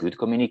has a good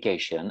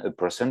communication, a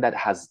person that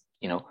has,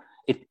 you know,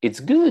 it's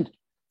good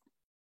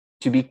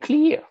to be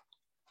clear.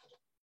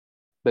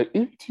 But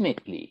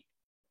ultimately,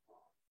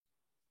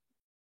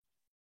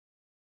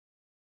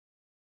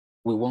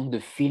 we want the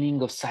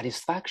feeling of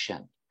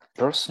satisfaction,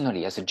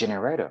 personally, as a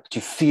generator,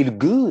 to feel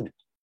good.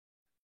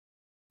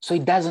 So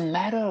it doesn't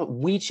matter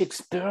which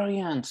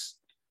experience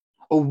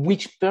or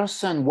which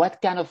person,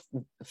 what kind of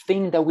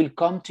thing that will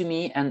come to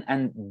me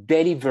and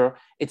deliver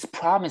its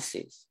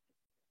promises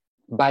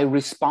by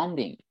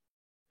responding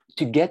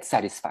to get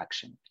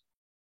satisfaction.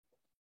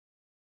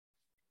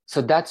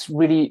 So that's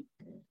really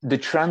the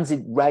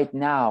transit right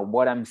now,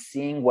 what I'm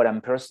seeing, what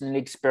I'm personally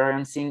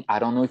experiencing. I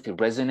don't know if it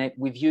resonates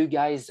with you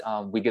guys.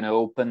 We're going to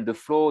open the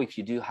floor if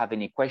you do have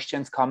any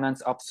questions,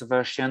 comments,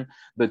 observation.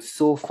 But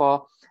so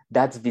far,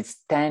 that's this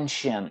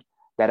tension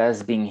that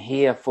has been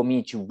here for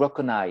me to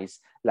recognize,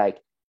 like,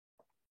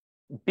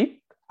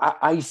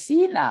 I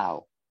see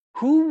now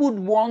who would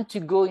want to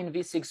go in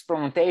this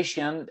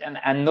experimentation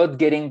and not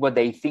getting what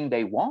they think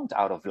they want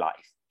out of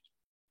life.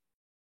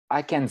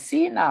 I can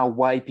see now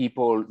why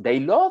people, they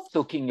love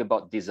talking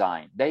about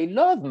design. They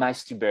love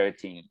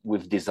masturbating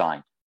with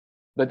design.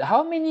 But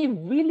how many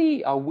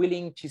really are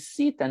willing to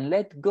sit and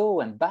let go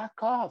and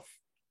back off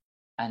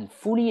and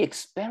fully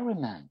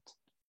experiment?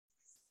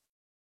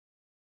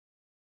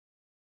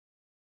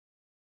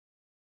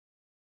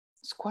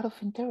 It's quite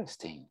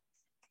interesting.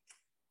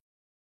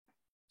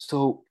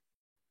 So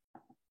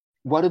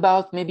what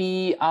about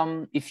maybe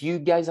if you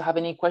guys have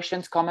any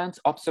questions,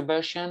 comments,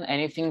 observation,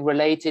 anything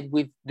related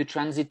with the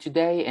transit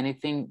today,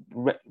 anything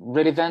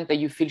relevant that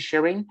you feel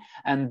sharing?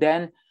 And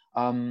then,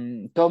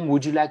 Tom,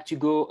 would you like to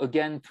go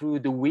again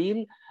through the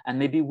wheel? And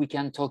maybe we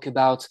can talk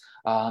about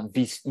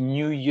this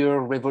New Year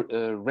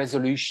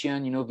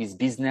resolution, you know, this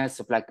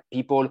business of like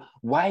people,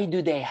 why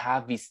do they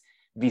have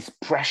this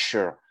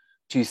pressure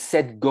to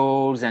set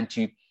goals and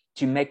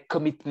to make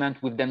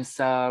commitment with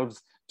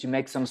themselves, to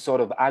make some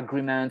sort of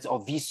agreement,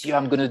 or this year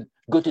I'm going to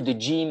go to the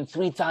gym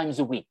 3 times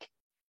a week,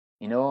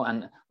 you know,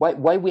 and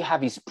why we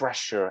have this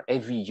pressure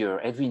every year,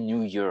 every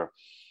new year,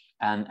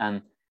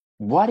 and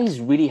what is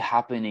really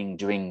happening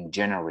during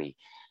January?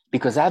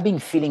 Because I've been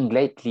feeling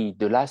lately,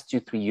 the last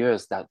 2-3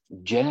 years, that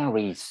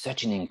January is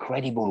such an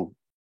incredible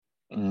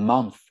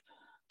month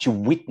to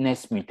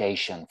witness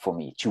mutation for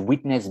me, to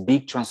witness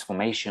big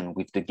transformation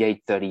with the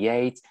gate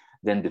 38,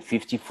 then the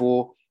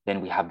 54,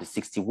 then we have the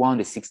 61,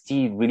 the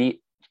 60,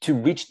 really to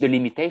reach the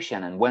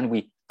limitation. And when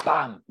we,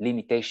 bam,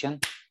 limitation,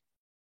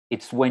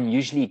 it's when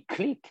usually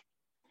click.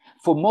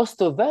 For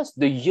most of us,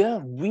 the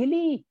year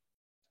really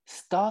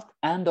start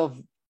end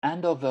of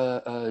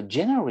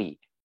January.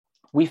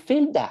 We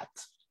feel that.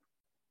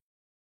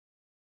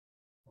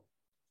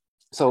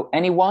 So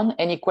anyone,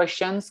 any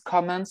questions,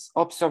 comments,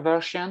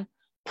 observation,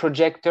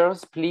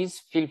 projectors, please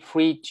feel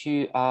free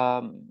to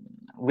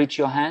reach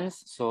your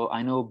hands. So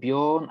I know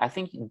Bjorn, I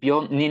think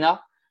Bjorn, Nina.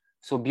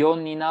 So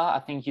Bjorn, Nina,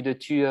 I think you're the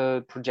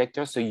 2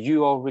 projectors. So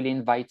you are really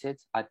invited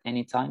at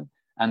any time.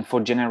 And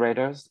for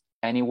generators,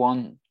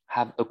 anyone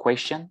have a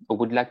question or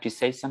would like to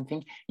say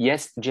something?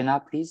 Yes,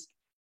 Jenna, please.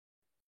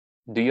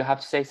 Do you have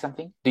to say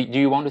something? Do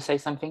you want to say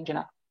something,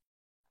 Jenna?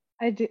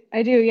 I do,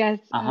 yes.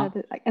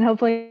 And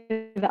hopefully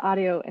the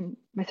audio and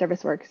my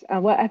service works.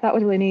 What I thought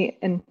was really neat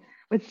and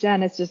with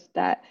Jen is just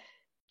that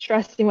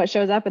trusting what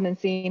shows up and then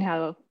seeing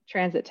how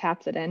transit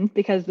taps it in,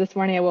 because this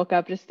morning I woke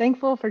up just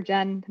thankful for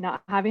Jen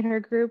not having her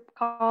group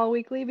call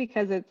weekly,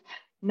 because it's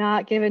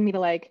not giving me the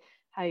like,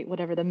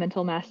 whatever the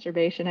mental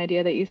masturbation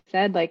idea that you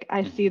said, like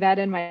I see that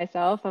in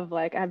myself of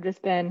like, I've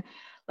just been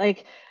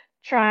like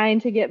trying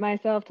to get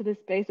myself to this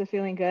space of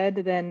feeling good.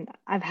 Then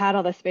I've had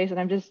all this space and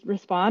I'm just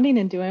responding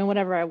and doing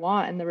whatever I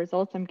want. And the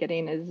results I'm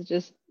getting is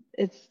just,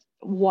 it's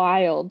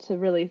wild to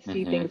really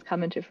see things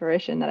come into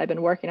fruition that I've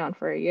been working on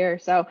for a year.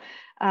 So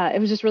it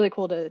was just really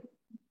cool to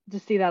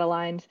see that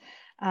aligned.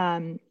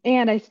 And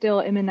I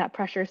still am in that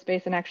pressure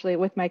space. And actually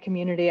with my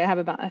community, I have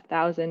about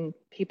 1,000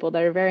 people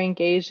that are very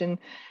engaged, and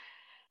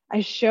I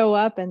show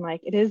up and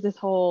like, it is this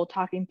whole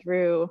talking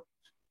through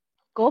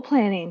goal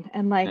planning.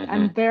 And like,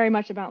 I'm very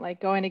much about like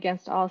going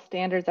against all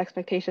standards,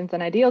 expectations,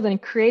 and ideals and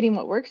creating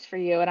what works for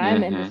you. And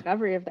I'm in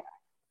discovery of that.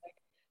 Like,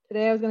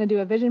 today I was going to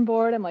do a vision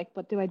board. I'm like,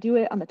 but do I do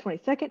it on the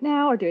 22nd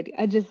now? Or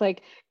I just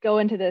like go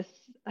into this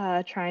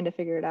trying to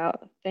figure it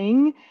out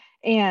thing,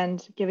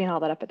 and giving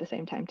all that up at the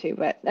same time too.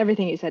 But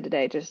everything you said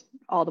today, just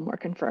all the more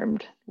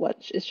confirmed what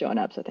is showing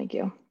up. So thank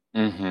you.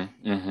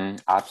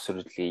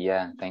 Absolutely.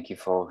 Yeah. Thank you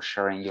for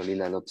sharing your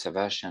little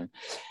observation.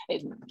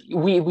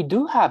 We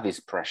do have this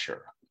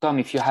pressure. Tom,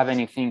 if you have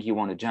anything you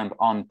want to jump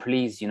on,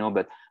 please,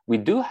 but we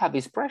do have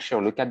this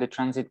pressure. Look at the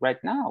transit right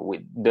now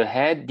with the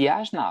head, the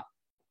ajna.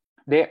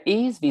 There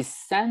is this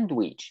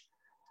sandwich.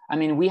 I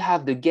mean, we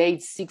have the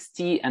gate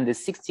 60 and the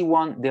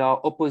 61. They are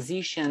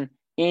opposition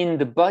in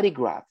the body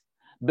graph,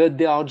 but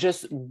they are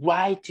just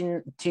right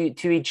to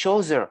each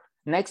other,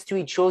 next to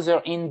each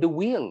other in the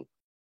wheel.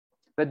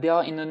 But they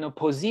are in an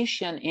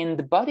opposition in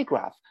the body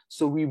graph.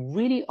 So we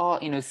really are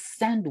in a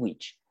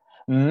sandwich,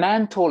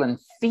 mental and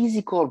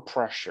physical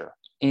pressure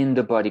in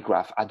the body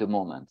graph at the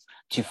moment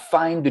to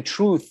find the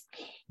truth.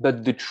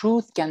 But the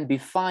truth can be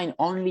found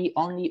only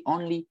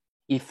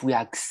if we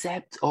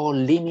accept our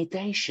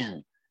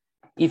limitation,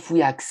 if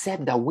we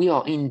accept that we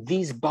are in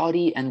this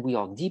body and we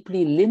are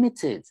deeply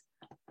limited.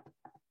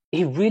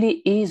 It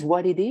really is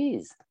what it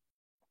is.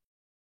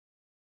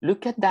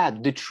 Look at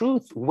that, the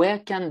truth. Where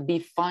can we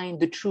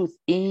find the truth?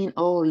 In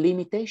our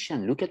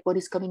limitation. Look at what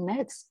is coming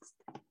next.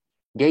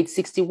 Gate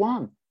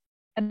 61.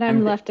 And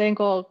I'm left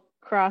ankle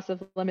cross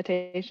of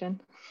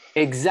limitation.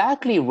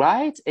 Exactly,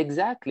 right?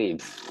 Exactly.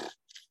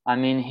 I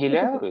mean,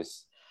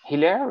 hilarious.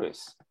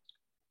 Hilarious.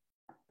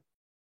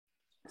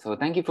 So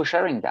thank you for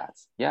sharing that.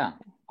 Yeah,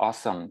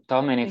 awesome.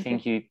 Tom, anything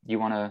you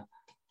want to...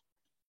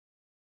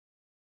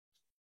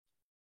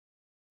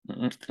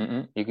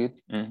 You good?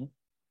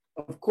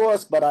 Of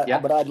course, but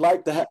I'd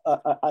like to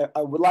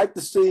I would like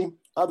to see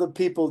other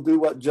people do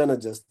what Jenna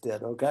just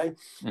did. Okay,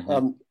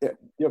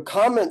 your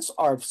comments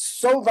are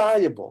so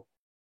valuable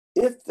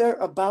if they're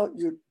about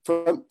you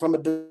from a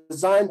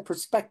design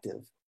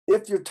perspective.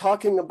 If you're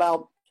talking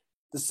about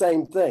the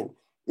same thing,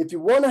 if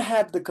you want to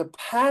have the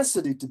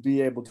capacity to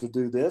be able to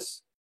do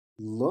this,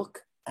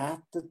 look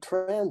at the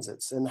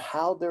transits and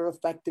how they're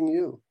affecting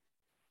you.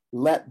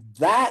 Let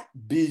that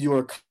be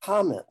your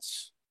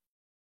comments.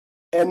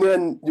 And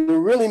then you're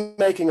really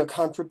making a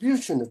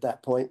contribution at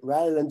that point,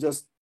 rather than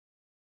just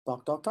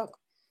talk.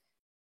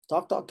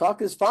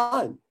 Talk is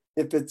fine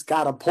if it's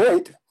got a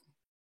point,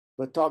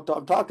 but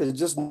talk is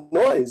just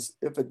noise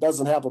if it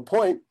doesn't have a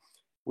point.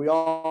 We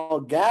all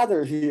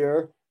gather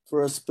here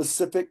for a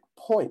specific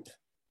point.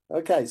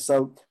 Okay,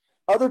 so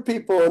other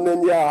people, and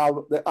then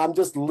I'm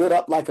just lit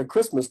up like a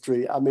Christmas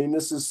tree. I mean,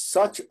 this is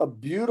such a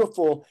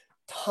beautiful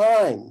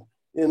time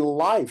in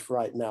life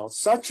right now,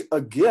 such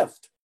a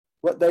gift,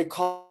 what they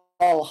call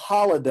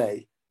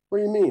holiday. What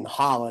do you mean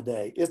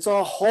holiday? It's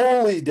a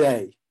holy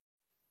day.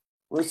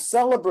 We're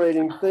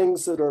celebrating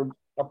things that are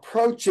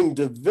approaching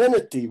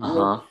divinity.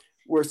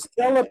 We're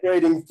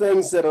celebrating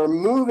things that are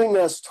moving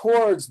us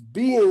towards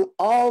being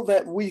all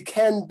that we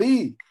can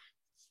be.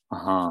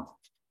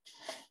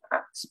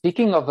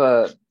 Speaking of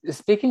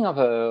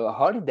a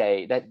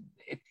holiday, that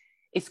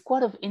it's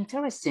quite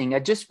interesting. I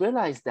just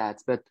realized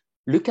that, but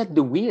look at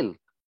the wheel.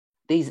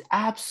 There is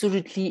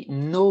absolutely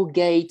no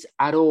gate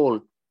at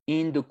all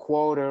in the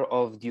quarter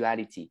of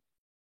duality.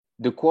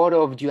 The quarter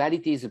of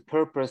duality is a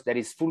purpose that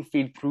is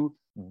fulfilled through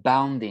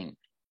bounding.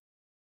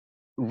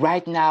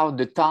 Right now,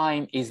 the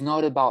time is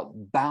not about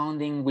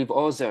bounding with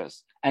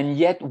others. And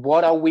yet,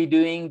 what are we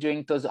doing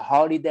during those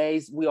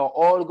holidays? We are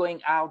all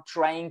going out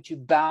trying to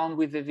bound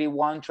with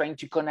everyone, trying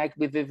to connect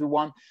with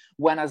everyone,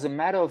 when as a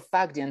matter of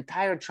fact, the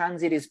entire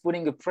transit is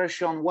putting a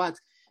pressure on what?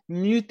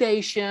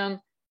 Mutation,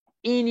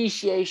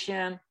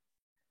 initiation.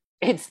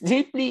 It's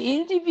deeply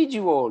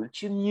individual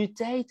to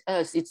mutate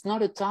us. It's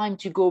not a time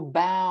to go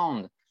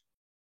bound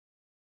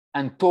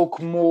and talk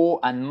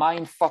more and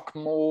mind fuck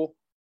more,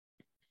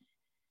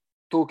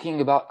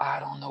 talking about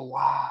I don't know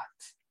what.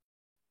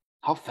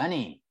 How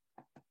funny,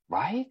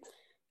 right?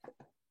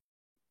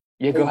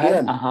 Yeah, go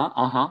ahead.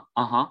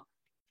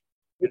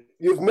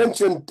 You've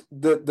mentioned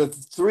the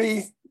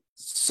three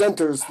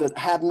centers that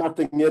have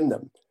nothing in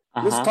them.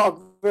 Let's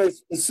talk very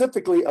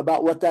specifically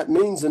about what that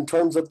means in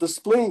terms of the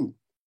spleen.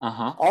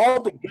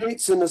 All the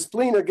gates in the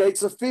spleen are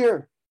gates of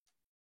fear.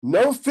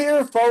 No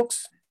fear,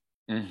 folks.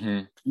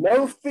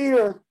 No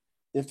fear.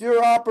 If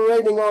you're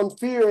operating on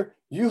fear,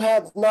 you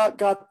have not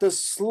got the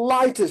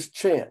slightest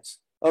chance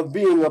of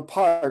being a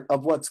part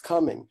of what's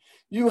coming.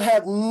 You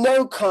have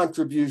no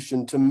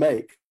contribution to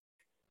make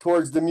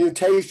towards the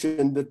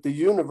mutation that the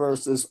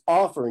universe is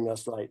offering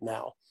us right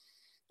now.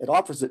 It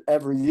offers it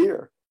every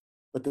year.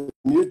 But the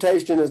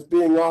mutation that's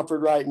being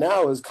offered right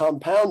now is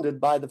compounded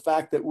by the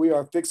fact that we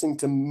are fixing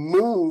to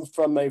move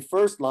from a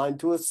first line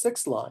to a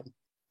sixth line.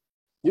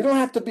 You don't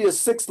have to be a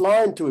sixth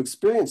line to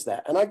experience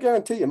that. And I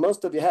guarantee you,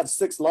 most of you have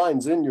 6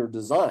 lines in your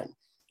design,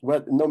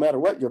 no matter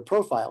what your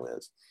profile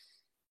is.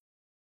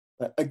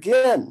 But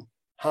again,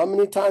 how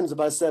many times have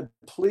I said,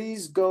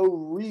 please go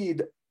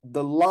read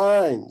the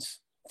lines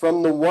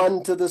from the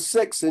 1 to the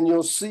 6 and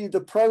you'll see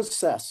the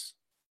process.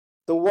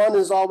 The 1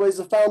 is always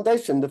a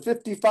foundation. The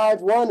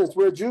 55-1 is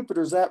where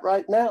Jupiter's at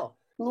right now.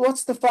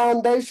 What's the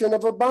foundation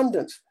of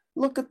abundance?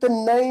 Look at the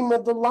name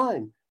of the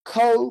line,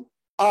 cooperation,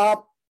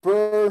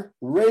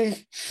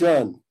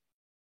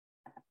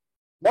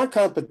 not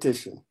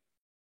competition.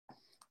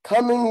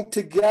 Coming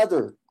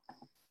together,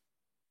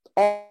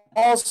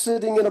 all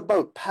sitting in a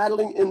boat,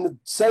 paddling in the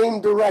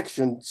same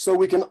direction so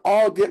we can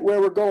all get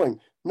where we're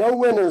going. No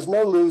winners,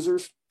 no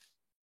losers.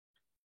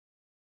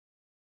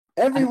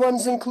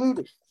 Everyone's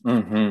included.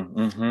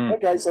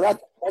 Okay, so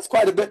that's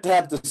quite a bit to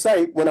have to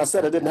say when I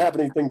said I didn't have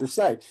anything to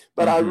say.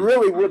 But I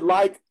really would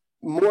like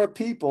more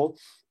people,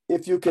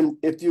 if you can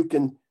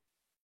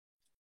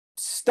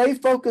stay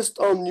focused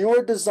on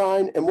your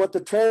design and what the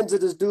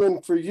transit is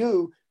doing for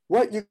you.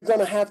 What you're going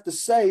to have to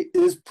say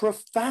is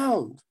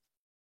profound.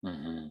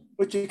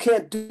 But you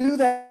can't do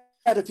that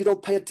if you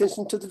don't pay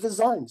attention to the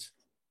designs.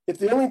 If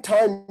the only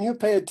time you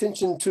pay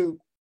attention to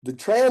the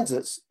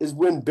transits is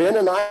when Ben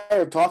and I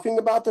are talking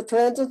about the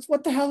transits,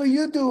 what the hell are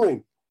you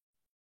doing?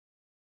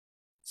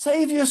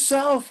 Save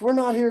yourself. We're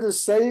not here to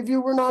save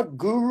you. We're not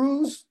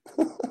gurus.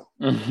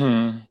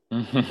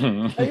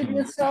 Save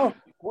yourself.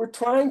 We're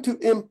trying to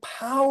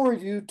empower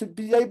you to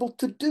be able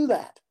to do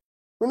that.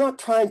 We're not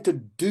trying to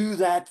do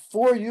that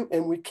for you,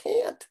 and we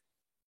can't.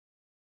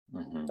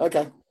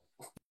 Okay.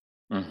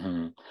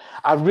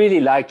 I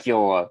really like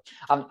your,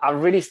 I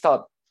really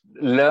start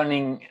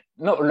learning,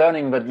 not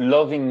learning, but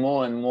loving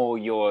more and more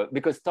your,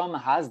 because Tom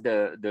has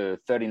the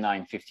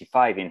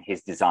 3955 in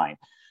his design.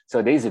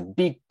 So there's a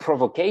big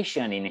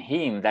provocation in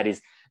him that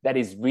is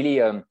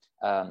really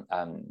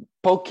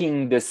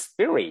poking the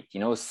spirit,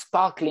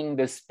 sparkling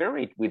the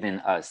spirit within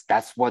us.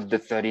 That's what the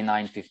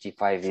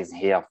 3955 is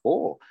here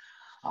for,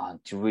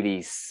 to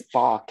really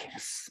spark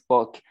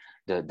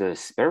the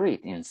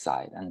spirit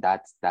inside. And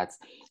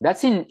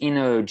that's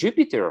in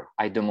Jupiter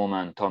at the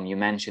moment. Tom, you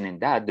mentioned in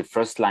that the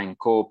first line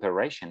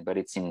cooperation, but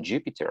it's in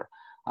Jupiter.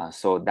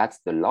 So that's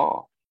the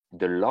law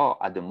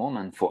at the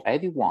moment for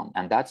everyone.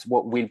 And that's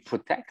what will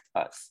protect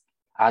us.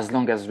 As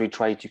long as we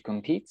try to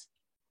compete,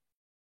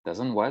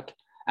 doesn't work.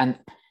 And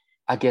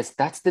I guess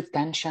that's the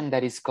tension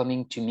that is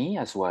coming to me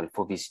as well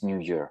for this new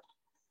year.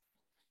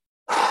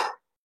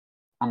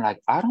 I'm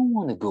like, I don't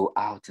want to go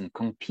out and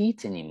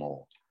compete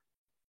anymore.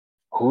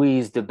 Who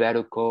is the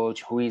better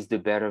coach? Who is the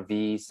better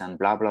this? And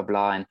blah, blah,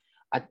 blah. And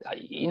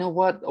you know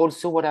what?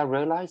 Also what I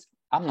realized,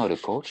 I'm not a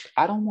coach.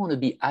 I don't want to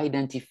be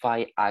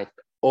identified at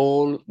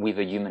all with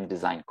a human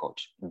design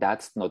coach.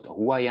 That's not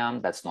who I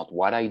am. That's not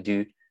what I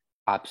do.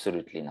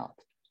 Absolutely not.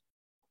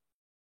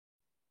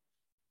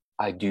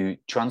 I do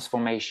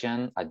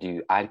transformation. I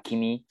do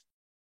alchemy.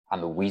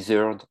 I'm a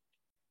wizard.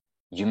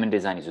 Human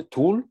design is a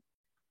tool,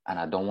 and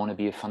I don't want to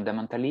be a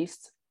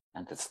fundamentalist.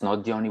 And that's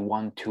not the only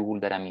one tool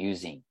that I'm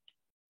using.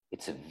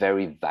 It's a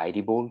very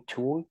valuable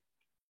tool,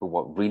 but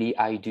what really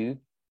I do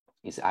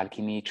is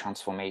alchemy,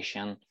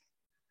 transformation,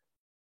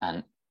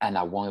 and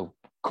I want to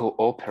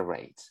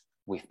cooperate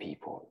with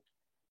people.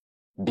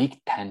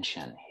 Big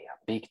tension here,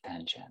 big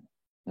tension.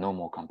 No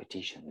more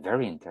competition.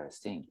 Very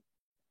interesting.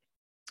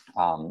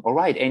 All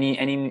right.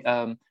 Any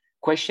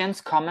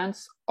questions,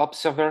 comments,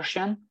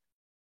 observation?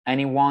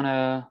 Anyone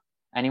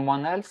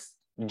else?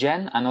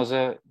 Jen,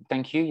 another.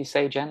 Thank you. You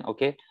say Jen.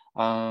 Okay.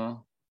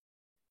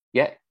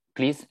 Yeah.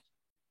 Please.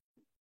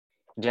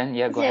 Jen,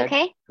 yeah, go ahead.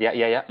 Okay.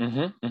 Yeah.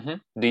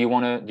 Do you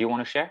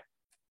wanna share?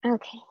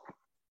 Okay.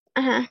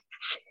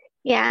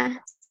 Yeah.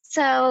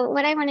 So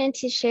what I wanted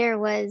to share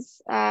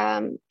was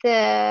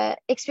the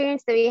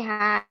experience that we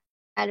had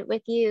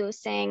with you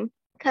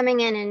coming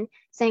in and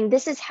saying,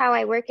 this is how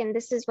I work and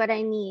this is what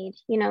I need.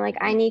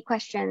 I need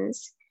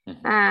questions.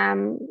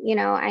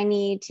 I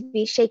need to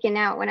be shaken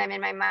out when I'm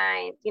in my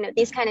mind.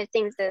 These kind of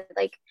things that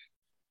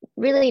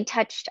really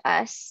touched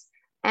us.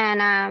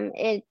 And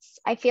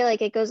I feel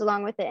like it goes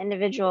along with the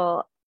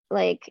individual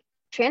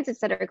transits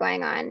that are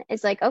going on.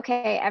 It's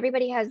okay,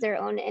 everybody has their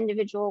own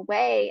individual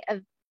way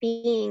of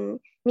being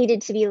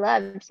needed to be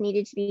loved,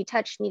 needed to be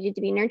touched, needed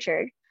to be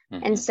nurtured.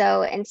 And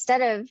so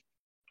instead of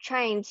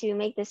trying to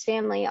make this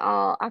family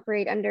all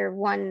operate under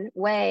one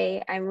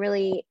way, I'm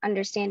really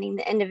understanding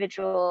the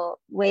individual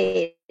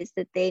ways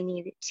that they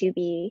need to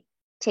be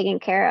taken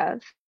care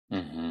of.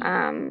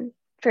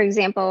 for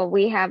example,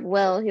 we have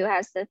Will who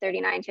has the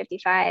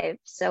 3955.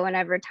 So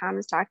whenever Tom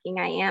is talking,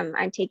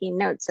 I'm taking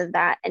notes of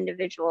that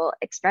individual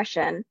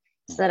expression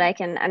so that I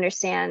can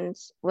understand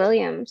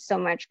William so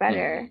much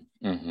better.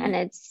 And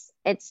it's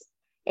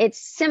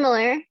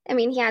similar. I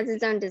mean, he has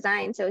his own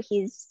design, so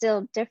he's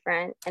still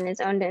different in his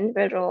own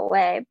individual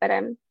way, but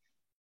I'm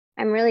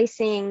really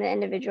seeing the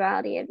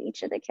individuality of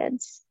each of the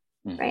kids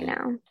right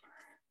now.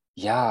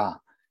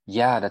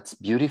 Yeah, that's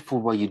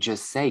beautiful what you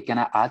just say. Can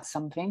I add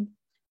something?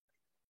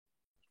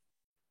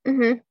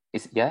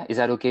 Is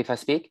that okay if I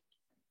speak?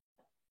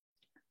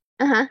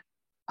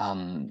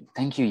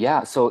 Thank you.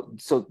 Yeah. So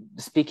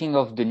speaking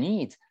of the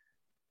need,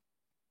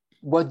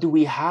 what do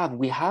we have?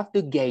 We have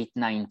the gate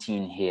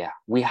 19 here.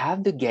 We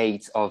have the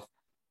gates of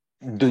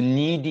the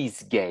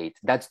neediest gate.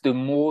 That's the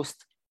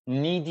most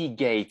needy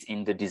gate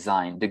in the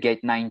design. The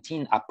gate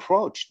 19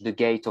 approach the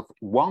gate of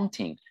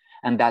wanting,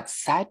 and that's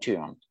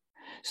Saturn.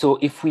 So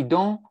if we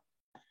don't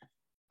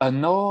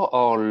annul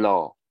our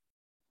law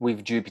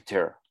with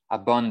Jupiter,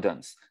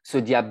 abundance,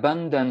 so the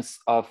abundance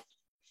of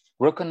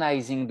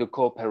recognizing the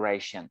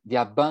cooperation, the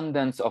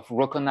abundance of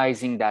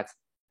recognizing that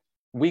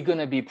we're going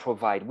to be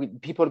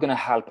provided, people are going to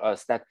help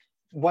us, that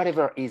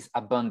whatever is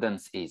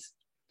abundance is.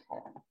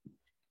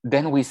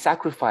 Then we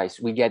sacrifice,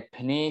 we get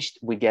punished,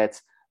 we get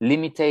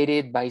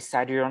limited by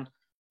Saturn,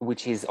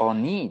 which is our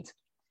need.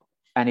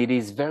 And it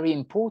is very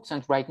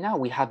important right now.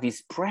 We have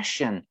this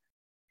pressure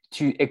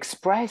to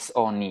express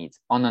our needs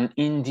on an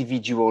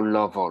individual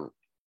level,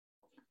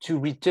 to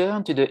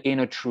return to the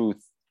inner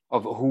truth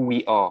of who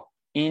we are,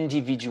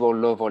 individual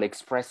level,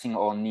 expressing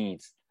our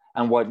needs.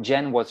 And what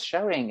Jen was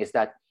sharing is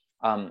that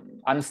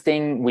I'm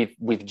staying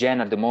with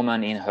Jen at the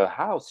moment in her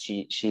house.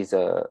 She's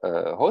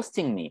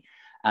hosting me.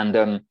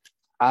 And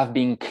I've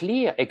been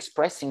clear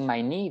expressing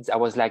my needs. I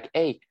was like,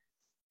 hey,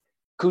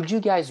 could you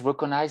guys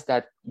recognize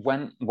that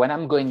when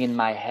I'm going in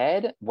my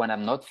head, when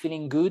I'm not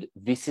feeling good,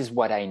 this is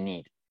what I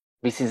need.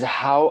 This is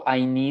how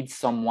I need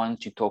someone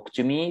to talk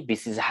to me.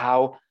 This is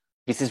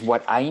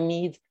what I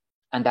need.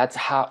 And that's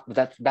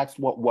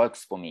what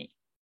works for me.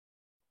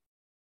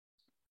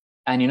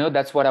 And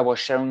that's what I was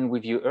sharing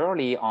with you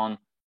early on.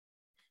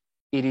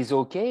 It is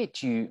okay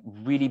to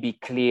really be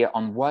clear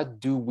on what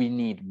do we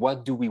need?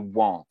 What do we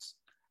want?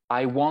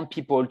 I want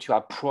people to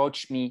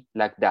approach me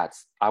like that.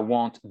 I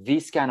want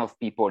this kind of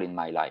people in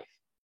my life.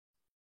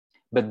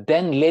 But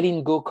then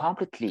letting go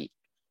completely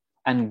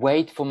and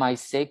wait for my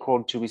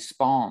sacral to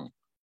respond.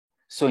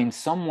 So in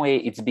some way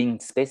it's being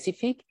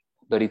specific,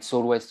 but it's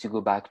always to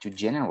go back to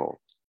general.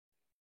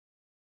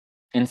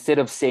 Instead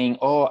of saying,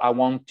 oh, I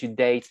want to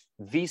date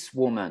this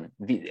woman.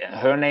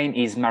 Her name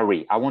is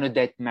Marie. I want to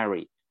date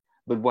Marie.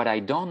 But what I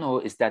don't know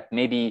is that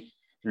maybe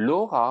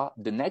Laura,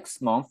 the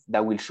next month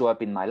that will show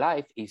up in my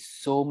life, is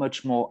so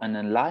much more in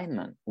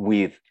alignment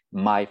with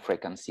my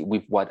frequency,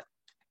 with what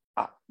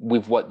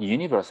the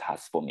universe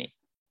has for me.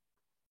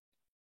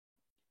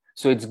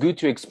 So it's good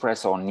to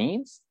express our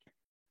needs.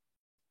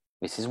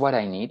 This is what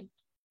I need.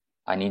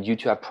 I need you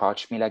to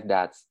approach me like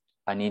that.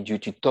 I need you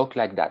to talk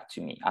like that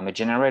to me. I'm a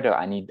generator.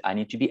 I need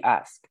to be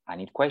asked. I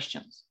need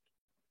questions.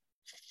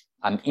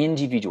 I'm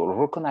individual,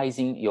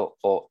 recognizing your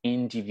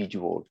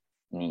individual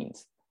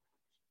needs.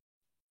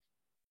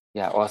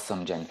 Yeah,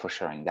 awesome, Jen, for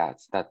sharing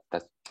that. That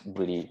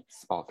really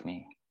sparked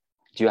me.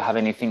 Do you have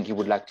anything you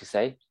would like to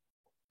say?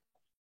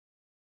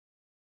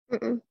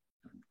 Would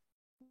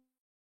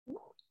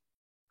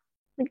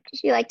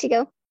you like to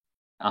go?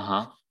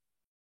 All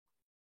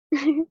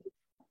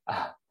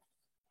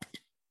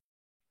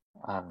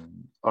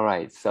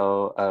right.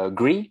 So,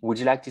 Gri, would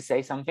you like to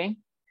say something?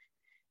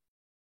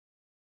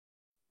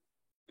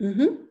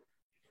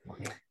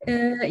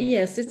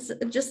 Yes, it's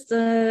just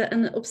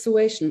an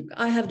observation.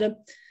 I have the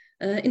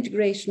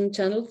integration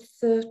channel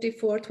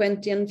 34,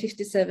 20, and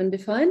 57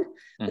 defined,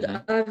 but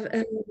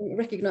I've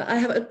recognized I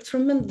have a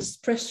tremendous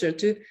pressure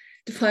to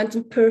find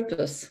some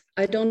purpose.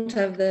 I don't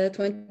have the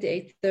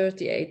 28,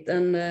 38,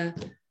 and I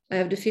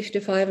have the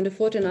 55 and the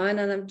 49,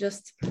 and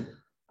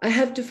I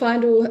have to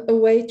find a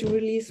way to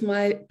release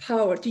my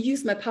power, to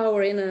use my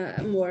power in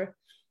a more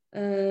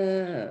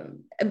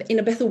in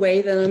a better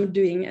way than I'm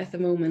doing at the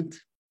moment.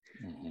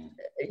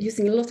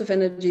 Using a lot of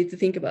energy to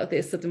think about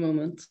this at the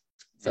moment.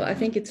 So I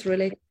think it's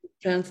related to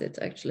transit,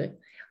 actually.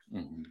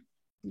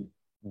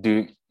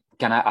 Can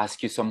I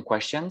ask you some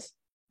questions?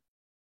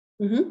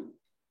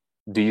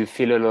 Do you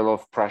feel a lot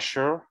of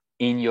pressure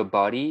in your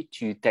body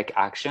to take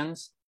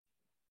actions?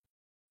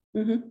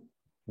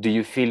 Do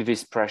you feel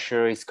this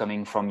pressure is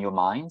coming from your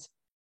mind?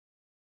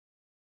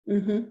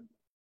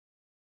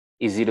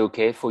 Is it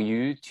okay for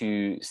you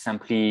to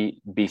simply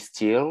be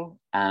still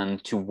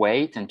and to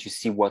wait and to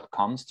see what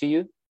comes to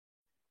you?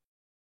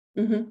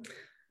 I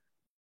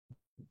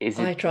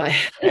try.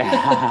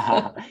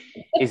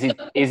 Is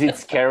it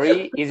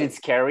scary? Is it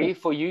scary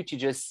for you to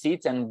just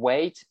sit and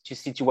wait to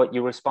see to what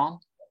you respond?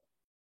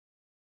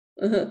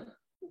 Let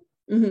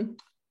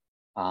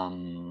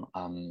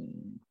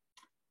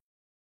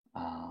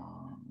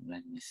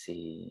me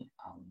see.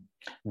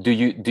 Do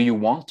you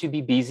want to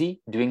be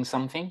busy doing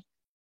something?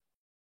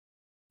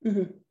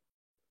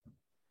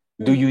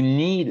 Do you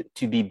need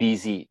to be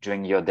busy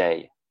during your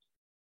day?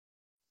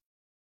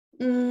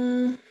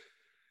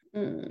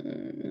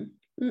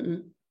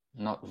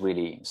 Not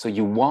really. So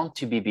you want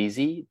to be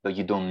busy, but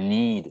you don't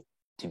need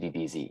to be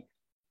busy.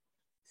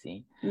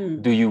 See?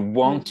 Do you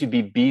want to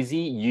be busy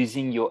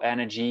using your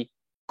energy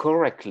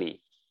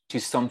correctly to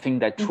something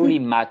that truly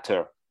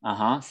matter?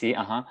 See?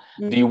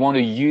 Do you want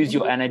to use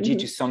your energy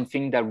to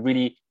something that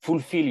really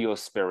fulfill your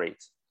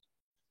spirit?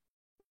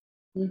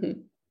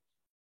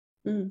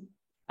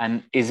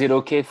 And is it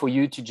okay for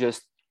you to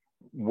just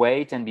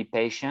wait and be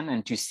patient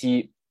and to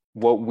see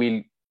what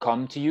will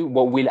come to you,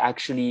 what will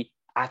actually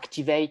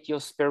activate your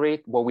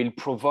spirit, what will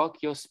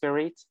provoke your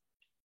spirit?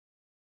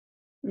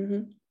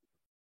 Yeah.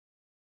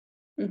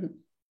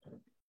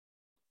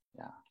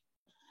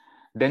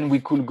 Then we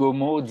could go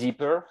more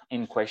deeper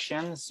in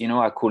questions. You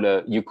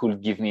know, you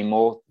could give me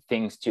more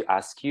things to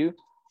ask you,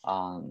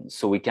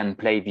 so we can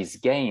play this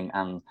game.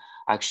 And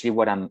actually,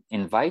 what I'm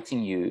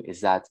inviting you is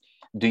that,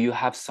 do you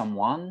have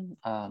someone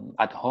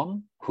at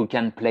home who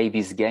can play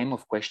this game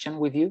of question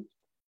with you?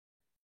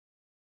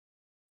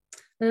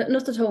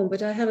 Not at home,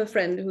 but I have a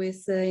friend who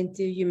is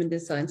into human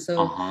design.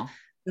 So,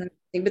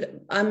 but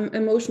I'm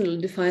emotionally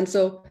defined,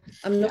 so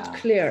I'm not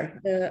clear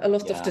a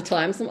lot of the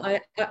time. So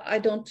I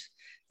don't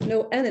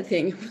know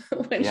anything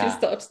when she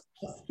starts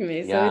asking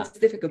me. So it's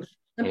difficult.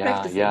 I'm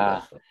practicing.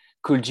 Yeah.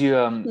 Could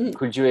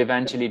you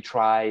eventually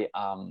try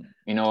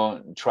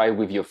try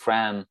with your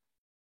friend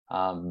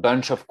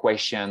bunch of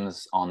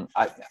questions on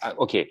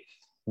okay,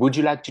 would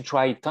you like to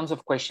try tons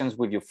of questions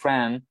with your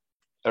friend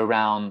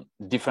around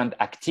different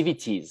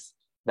activities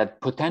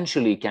that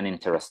potentially can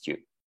interest you?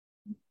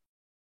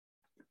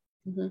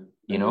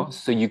 You know,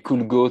 so you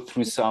could go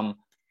through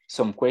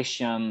some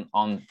question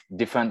on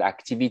different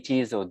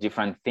activities or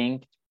different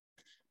things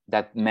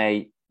that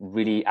may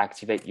really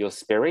activate your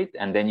spirit,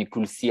 and then you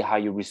could see how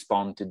you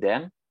respond to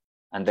them,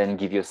 and then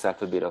give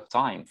yourself a bit of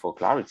time for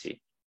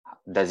clarity.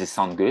 Does it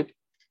sound good?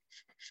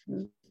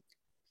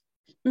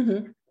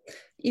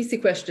 Easy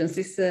questions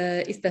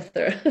is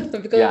better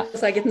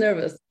because I get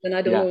nervous and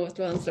I don't know what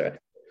to answer.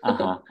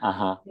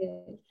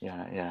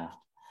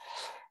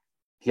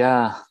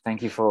 Yeah.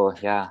 Thank you for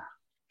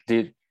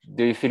Do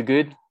you feel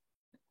good?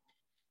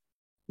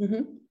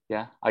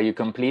 Yeah. Are you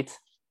complete?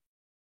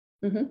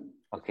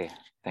 Okay.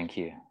 Thank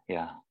you.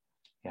 Yeah.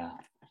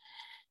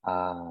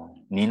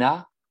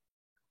 Nina.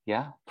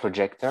 Yeah.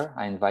 Projector.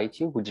 I invite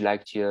you. Would you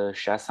like to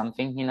share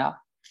something, Nina?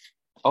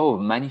 Oh,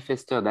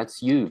 manifestor.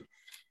 That's you.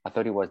 I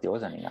thought it was the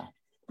other Nina.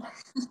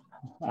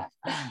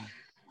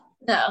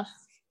 No.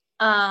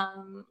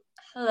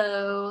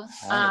 Hello.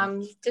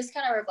 Just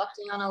kind of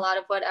reflecting on a lot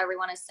of what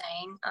everyone is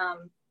saying.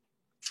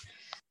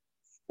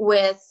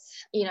 With,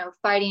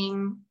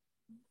 fighting,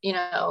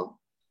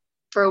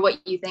 for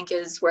what you think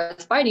is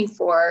worth fighting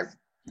for.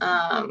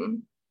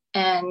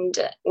 And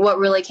what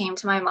really came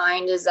to my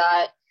mind is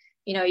that,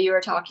 you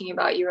were talking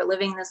about, you were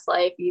living this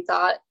life, you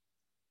thought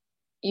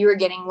you were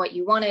getting what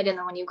you wanted, and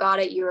then when you got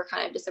it, you were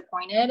kind of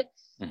disappointed.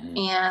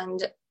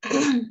 And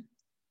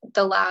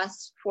the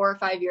last 4 or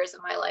 5 years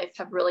of my life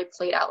have really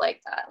played out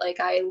like that. Like,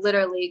 I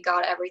literally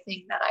got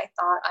everything that I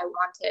thought I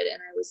wanted,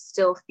 and I was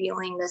still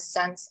feeling this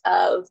sense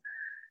of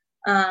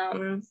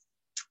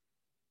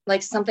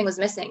like something was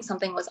missing,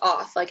 something was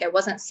off, like I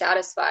wasn't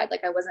satisfied,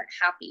 like I wasn't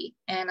happy,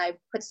 and I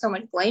put so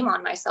much blame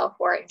on myself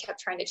for it and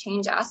kept trying to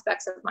change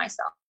aspects of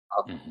myself.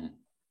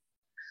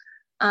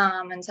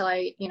 Until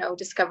I,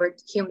 discovered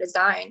human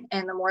design.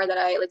 And the more that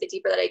the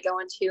deeper that I go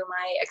into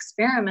my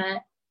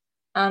experiment,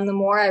 the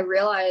more I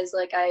realized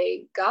like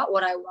I got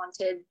what I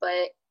wanted,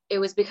 but it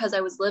was because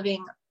I was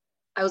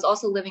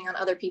also living on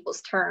other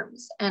people's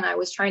terms. And I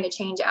was trying to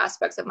change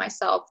aspects of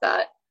myself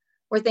that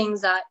were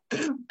things that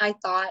I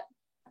thought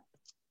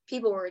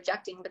people were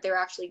rejecting, but they were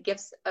actually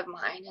gifts of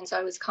mine. And so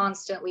I was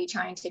constantly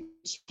trying to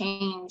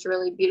change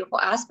really beautiful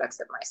aspects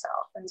of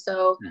myself. And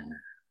so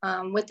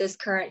with this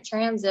current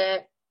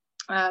transit,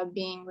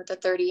 being with the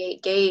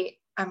 38 gate,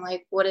 I'm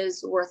like, what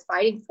is worth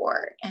fighting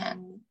for?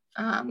 And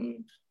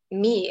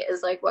me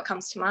is like what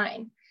comes to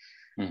mind,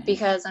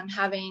 because I'm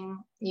having,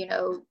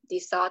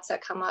 these thoughts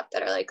that come up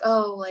that are like,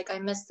 oh, like I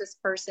miss this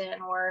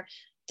person or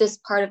this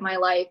part of my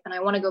life and I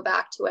want to go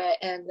back to it.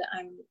 And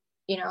I'm,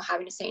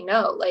 having to say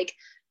no. Like,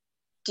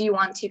 do you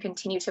want to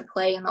continue to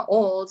play in the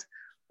old,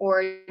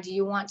 or do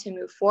you want to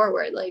move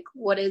forward? Like,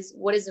 what is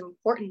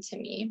important to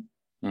me?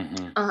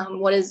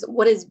 What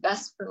is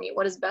best for me?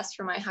 What is best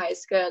for my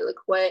highest good? Like,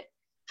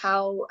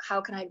 how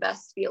can I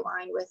best be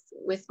aligned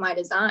with my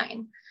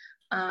design?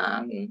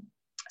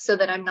 So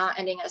that I'm not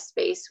ending in a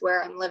space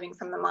where I'm living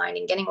from the mind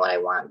and getting what I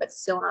want, but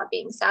still not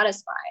being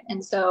satisfied.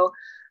 And so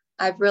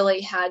I've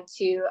really had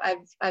to,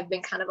 I've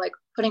been kind of like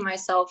putting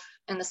myself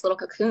in this little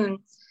cocoon,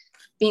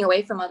 being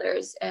away from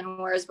others. And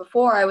whereas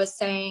before I was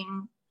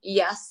saying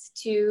yes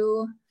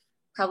to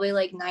probably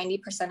like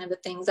 90% of the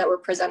things that were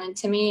presented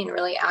to me and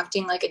really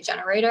acting like a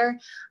generator,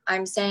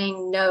 I'm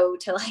saying no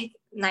to like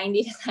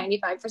 90 to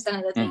 95%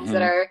 of the things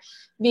that are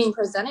being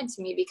presented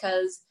to me,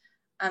 because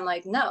I'm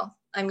like, no,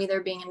 I'm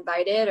either being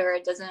invited or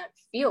it doesn't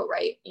feel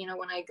right, you know,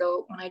 when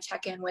I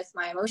check in with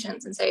my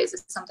emotions and say, is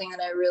this something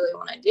that I really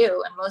want to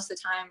do? And most of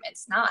the time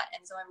it's not.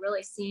 And so I'm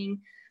really seeing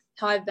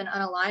how I've been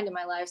unaligned in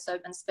my life. So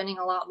I've been spending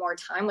a lot more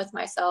time with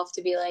myself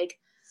to be like,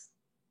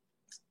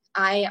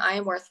 I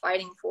am worth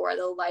fighting for.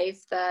 The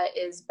life that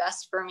is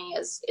best for me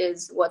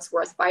is what's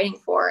worth fighting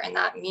for. And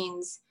that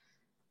means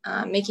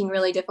making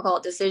really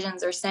difficult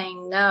decisions or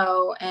saying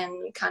no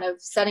and kind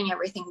of setting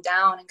everything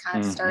down and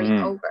kind of starting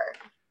over.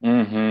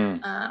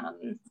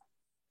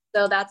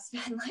 So that's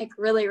been like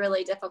really,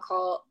 really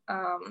difficult,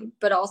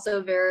 but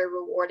also very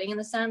rewarding in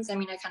the sense. I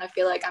mean, I kind of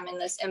feel like I'm in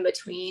this in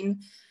between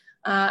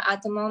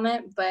at the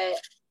moment, but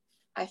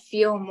I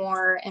feel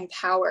more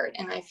empowered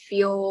and I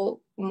feel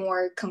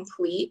more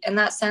complete in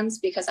that sense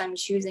because I'm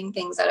choosing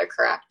things that are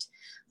correct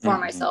for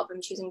myself.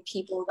 I'm choosing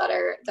people that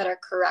are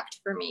correct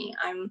for me.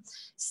 I'm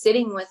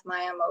sitting with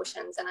my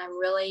emotions and I'm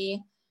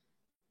really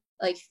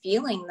like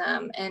feeling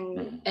them,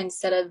 and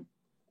instead of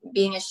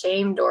being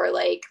ashamed or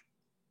like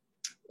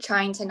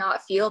trying to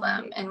not feel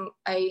them. And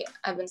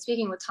I've been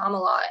speaking with Tom a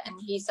lot, and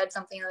he said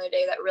something the other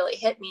day that really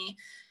hit me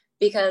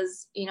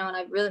because, you know, and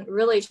I've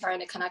really trying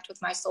to connect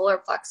with my solar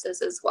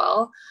plexus as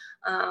well.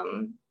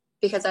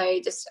 Because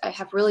I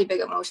have really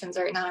big emotions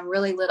right now. I'm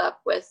really lit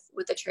up with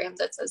the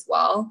transits as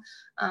well.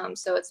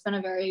 So it's been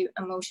a very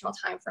emotional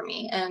time for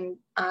me. And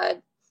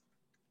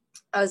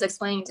I was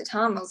explaining to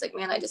Tom, I was like,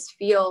 man, I just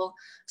feel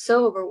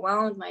so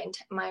overwhelmed.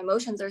 My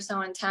emotions are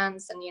so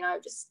intense, and, you know,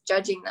 I'm just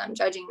judging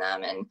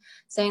them and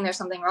saying there's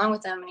something wrong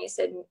with them. And he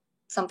said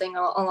something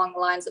along the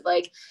lines of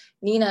like,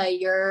 Nina,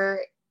 your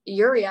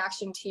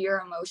reaction to your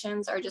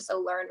emotions are just a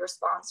learned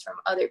response from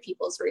other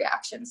people's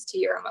reactions to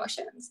your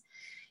emotions.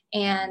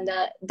 And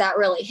that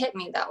really hit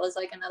me. That was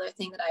like another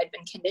thing that I had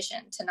been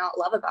conditioned to not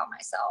love about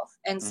myself.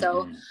 And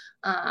so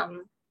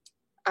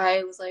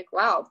I was like,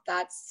 wow,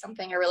 that's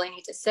something I really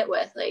need to sit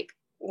with. Like,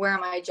 where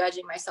am I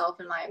judging myself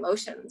and my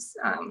emotions?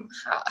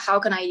 How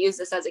can I use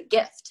this as a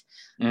gift?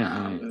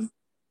 And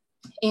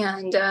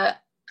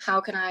how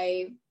can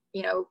I,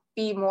 you know,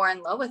 be more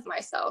in love with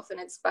myself? And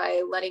it's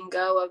by letting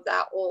go of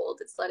that old,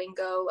 it's letting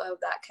go of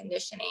that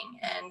conditioning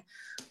and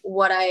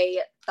what I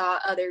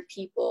thought other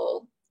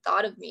people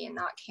thought of me and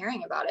not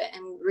caring about it,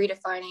 and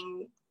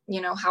redefining,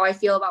 you know, how I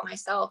feel about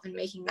myself and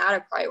making that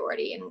a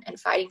priority and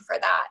fighting for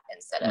that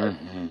instead of,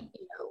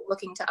 you know,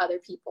 looking to other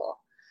people.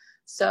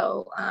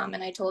 So,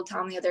 and I told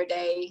Tom the other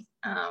day,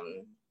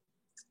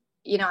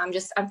 you know, I'm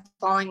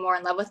falling more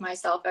in love with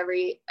myself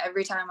every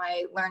time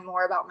I learn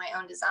more about my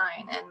own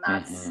design. And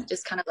that's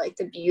just kind of like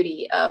the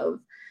beauty of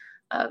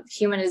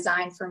human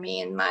design for me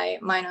and my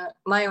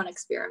own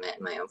experiment,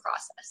 my own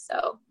process.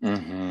 So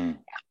yeah,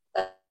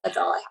 that's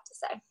all I have to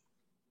say.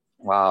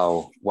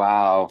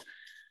 Wow.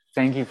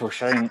 Thank you for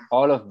sharing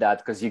all of that,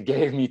 because you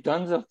gave me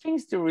tons of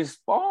things to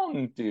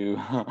respond to.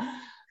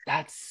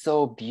 That's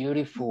so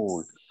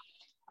beautiful.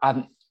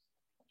 I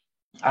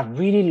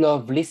really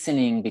love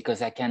listening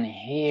because I can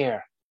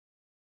hear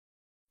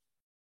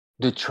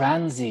the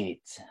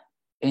transit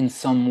in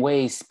some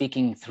way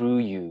speaking through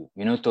you,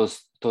 you know,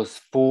 those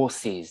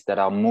forces that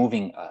are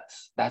moving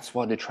us. That's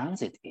what the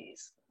transit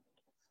is.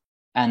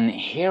 And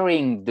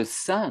hearing the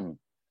sun,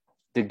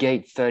 the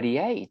gate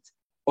 38,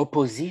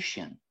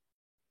 opposition.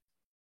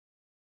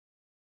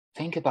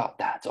 Think about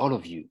that, all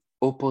of you.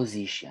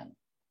 Opposition.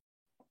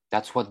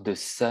 That's what the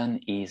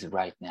sun is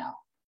right now.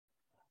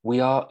 We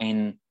are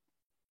in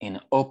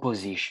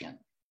opposition.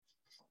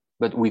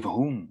 But with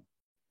whom?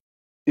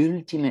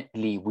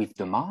 Ultimately with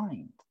the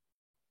mind.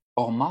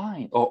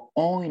 Our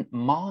own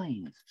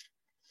mind.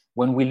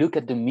 When we look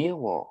at the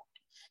mirror,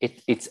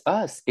 it's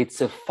us.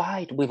 It's a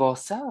fight with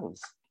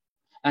ourselves.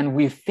 And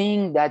we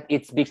think that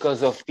it's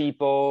because of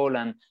people,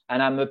 and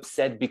I'm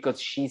upset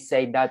because she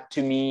said that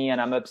to me, and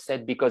I'm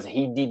upset because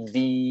he did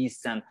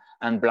this,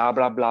 and blah,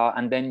 blah, blah.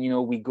 And then, you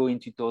know, we go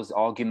into those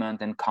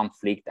arguments and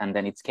conflict, and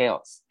then it's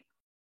chaos.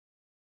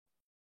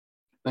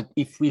 But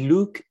if we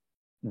look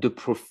the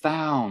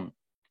profound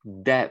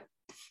depth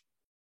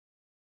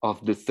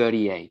of the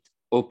 38,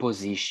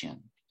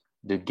 opposition,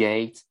 the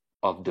gate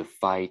of the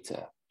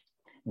fighter,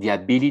 the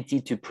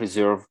ability to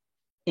preserve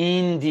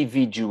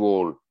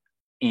individual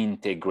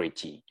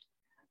integrity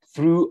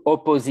through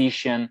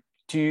opposition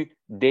to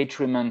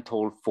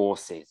detrimental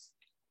forces.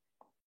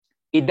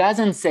 It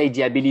doesn't say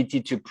the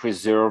ability to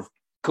preserve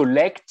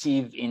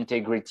collective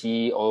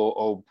integrity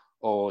or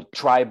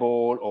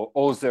tribal or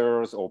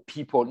others or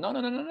people.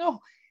 No.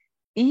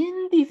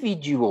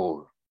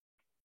 Individual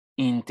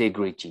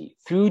integrity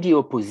through the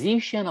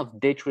opposition of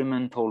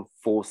detrimental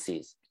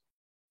forces.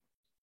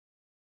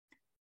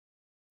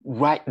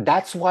 Right,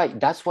 that's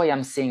why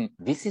I'm saying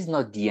this is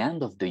not the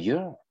end of the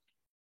year.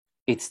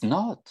 It's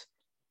not.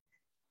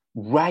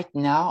 Right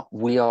now,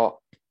 we are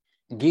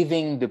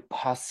giving the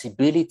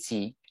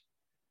possibility,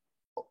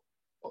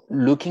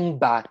 looking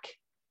back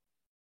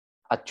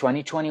at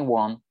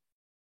 2021,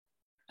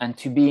 and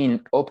to be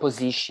in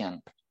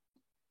opposition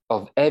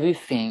of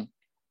everything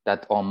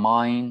that our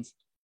minds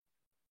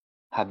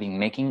have been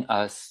making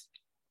us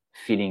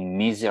feeling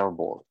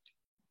miserable.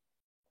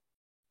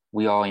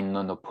 we are in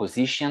an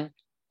opposition,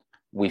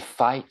 we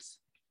fight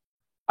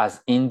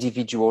as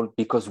individual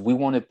because we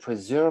want to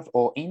preserve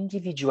our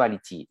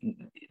individuality.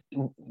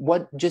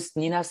 What just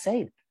Nina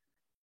said.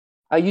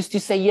 I used to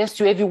say yes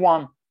to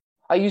everyone.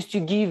 I used to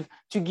give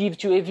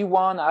to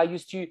everyone. I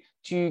used to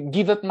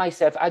give up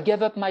myself. I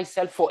gave up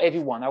myself for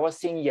everyone. I was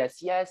saying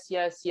yes.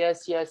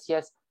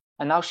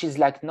 And now she's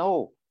like,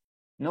 no,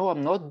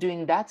 I'm not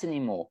doing that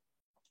anymore.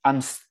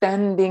 I'm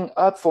standing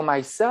up for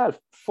myself.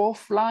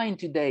 Fourth line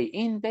today,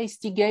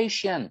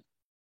 investigation.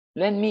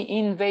 Let me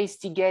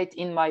investigate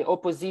in my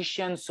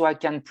opposition so I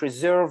can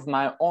preserve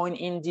my own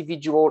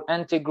individual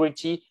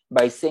integrity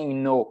by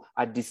saying no.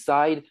 I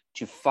decide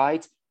to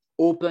fight.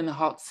 Open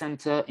heart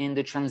center in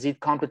the transit,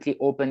 completely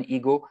open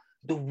ego.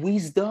 The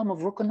wisdom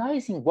of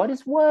recognizing what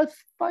is worth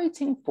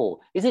fighting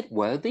for. Is it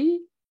worthy?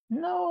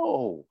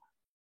 No.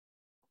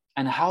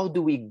 And how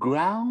do we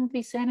ground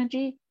this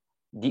energy?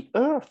 The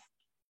earth,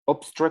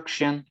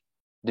 obstruction,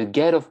 the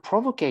gate of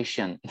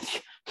provocation.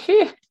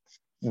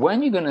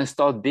 When you're going to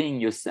start being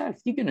yourself,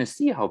 you're going to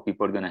see how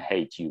people are going to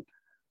hate you.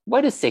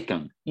 Wait a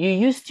second. You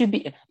used to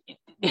be,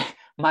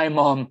 my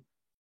mom,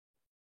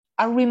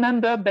 I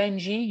remember,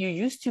 Benji, you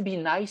used to be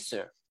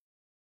nicer.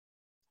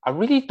 I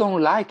really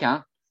don't like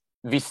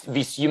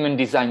this human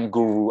design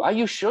guru. Are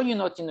you sure you're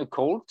not in a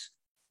cult?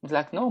 It's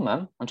like, no,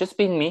 ma'am, I'm just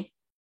being me.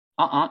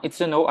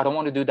 It's a no, I don't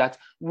want to do that.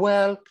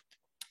 Well,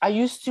 I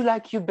used to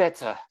like you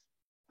better.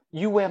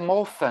 You were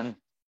more fun.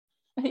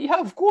 Yeah,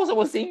 of course, I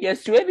was saying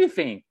yes to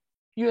everything.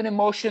 You're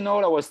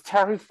emotional. I was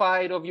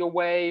terrified of your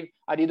wave.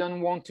 I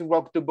didn't want to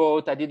rock the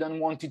boat. I didn't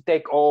want to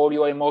take all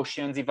your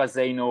emotions if I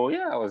say no.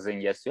 Yeah, I was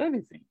saying yes to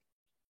everything.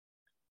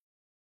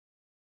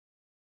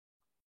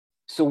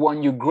 So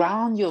when you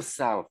ground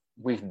yourself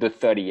with the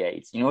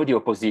 38, you know, the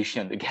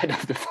opposition, the gate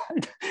of the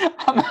fight,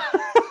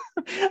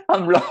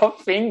 I'm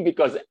laughing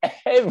because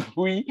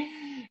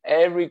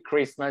every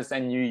Christmas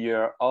and New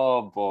Year,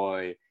 oh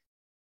boy,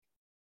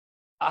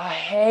 I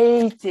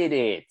hated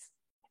it.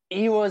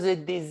 It was a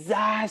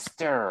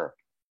disaster.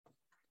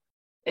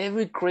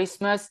 Every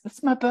Christmas,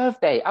 it's my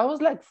birthday. I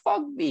was like,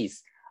 fuck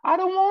this. I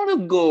don't want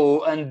to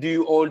go and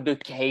do all the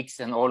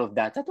cakes and all of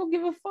that. I don't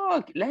give a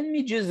fuck. Let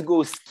me just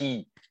go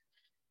ski.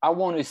 I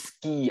want to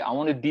ski. I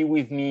want to be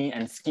with me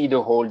and ski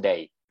the whole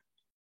day.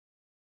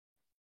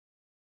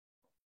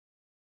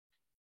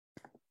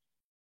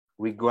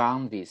 We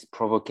ground this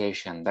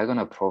provocation. They're going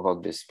to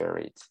provoke the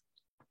spirit.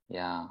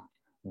 Yeah.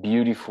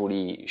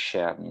 Beautifully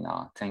shared,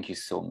 Nina. Thank you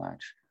so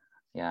much.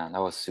 Yeah,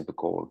 that was super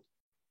cool.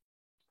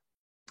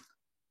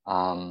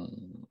 All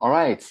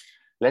right.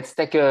 Let's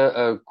take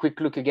a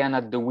quick look again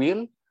at the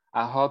wheel.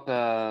 I hope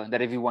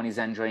that everyone is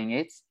enjoying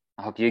it.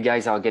 I hope you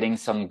guys are getting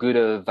some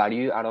good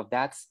value out of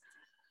that.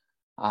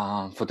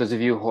 For those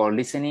of you who are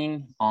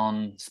listening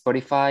on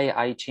Spotify,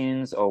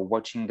 iTunes, or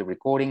watching the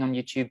recording on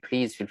YouTube,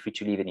 please feel free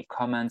to leave any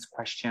comments,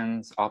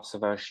 questions,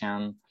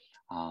 observation.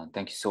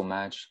 Thank you so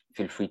much.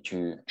 Feel free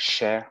to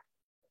share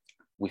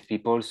with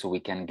people so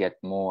we can get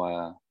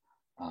more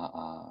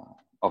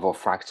of our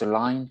fractal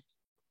line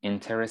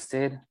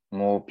interested,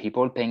 more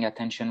people paying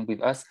attention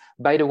with us.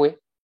 By the way,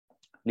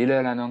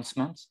 little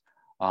announcement.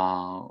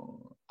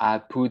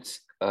 I put,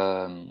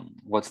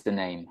 what's the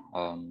name?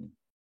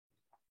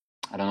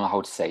 I don't know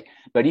how to say,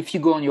 but if you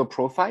go on your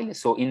profile,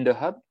 so in the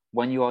hub,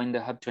 when you are in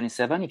the hub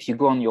 27, if you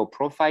go on your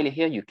profile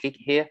here, you click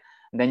here,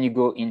 then you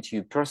go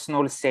into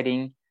personal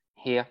setting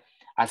here.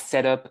 I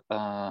set up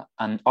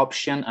an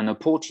option, an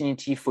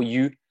opportunity for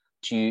you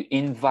to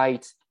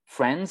invite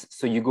friends.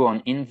 So you go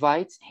on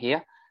invite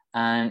here.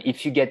 And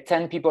if you get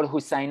 10 people who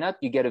sign up,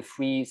 you get a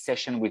free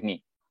session with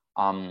me.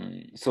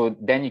 So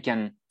then you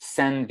can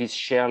send this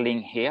share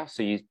link here.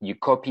 So you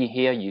copy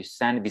here, you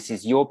send, this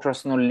is your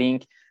personal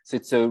link. So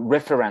it's a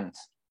referent.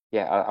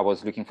 Yeah, I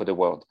was looking for the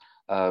word.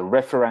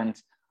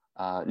 Referent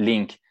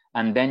link.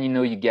 And then, you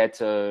know, you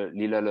get a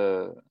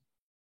little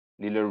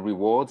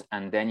reward.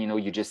 And then, you know,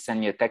 you just send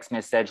me a text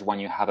message when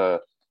you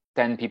have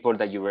 10 people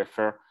that you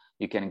refer.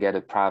 You can get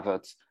a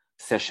private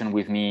session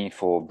with me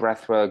for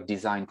breathwork,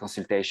 design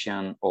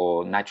consultation,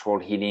 or natural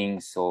healing.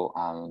 So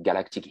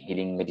galactic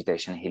healing,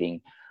 meditation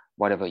healing,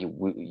 whatever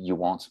you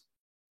want.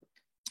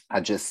 I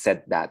just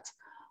said that.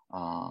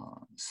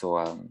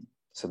 So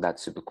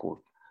that's super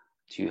cool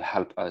to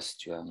help us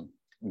to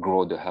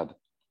grow the hub.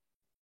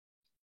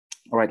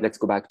 All right, let's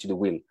go back to the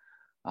wheel.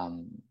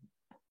 And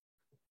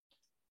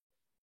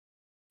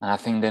I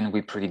think then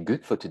we're pretty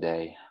good for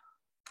today.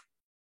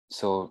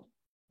 So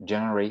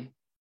January,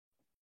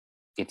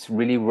 it's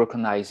really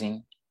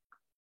recognizing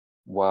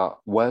what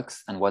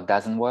works and what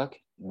doesn't work,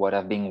 what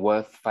have been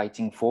worth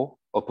fighting for,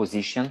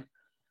 opposition,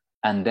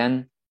 and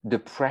then the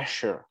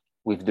pressure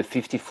with the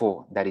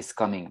 54 that is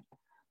coming.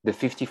 The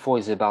 54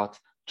 is about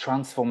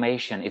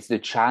transformation. It's the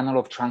channel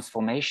of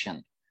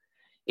transformation.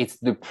 It's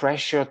the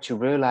pressure to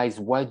realize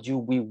what do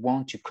we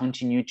want to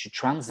continue to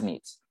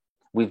transmit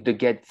with the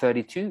gate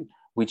 32,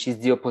 which is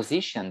the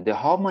opposition, the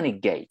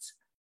harmonic gate.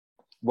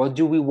 What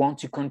do we want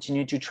to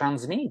continue to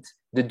transmit?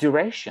 The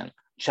duration,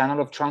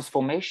 channel of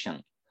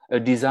transformation, a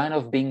design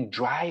of being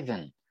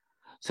driven.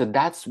 So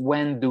that's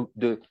when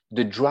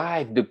the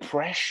drive, the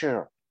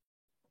pressure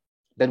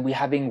that we're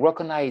having,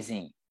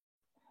 recognizing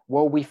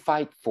what we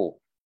fight for,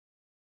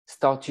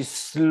 start to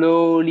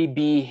slowly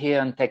be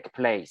here and take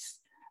place.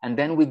 And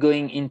then we're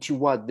going into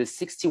what? The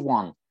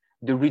 61,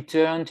 the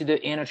return to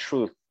the inner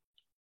truth.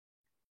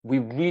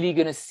 We're really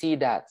going to see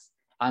that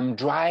I'm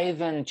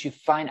driving to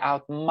find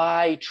out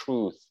my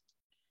truth.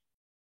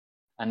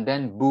 And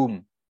then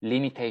boom,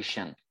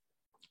 limitation,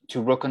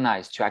 to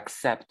recognize, to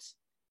accept.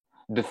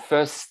 The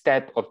first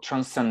step of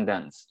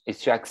transcendence is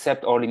to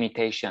accept our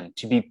limitation,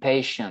 to be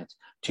patient,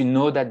 to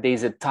know that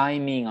there's a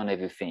timing on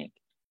everything.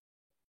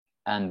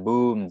 And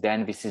boom,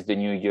 then this is the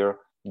new year,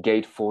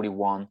 gate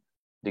 41.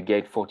 The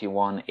gate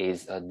 41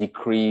 is a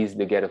decrease,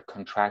 the gate of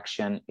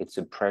contraction. It's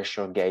a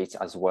pressure gate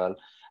as well.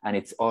 And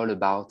it's all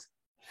about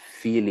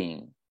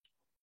feeling,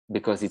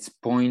 because it's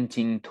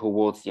pointing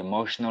towards the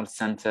emotional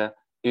center.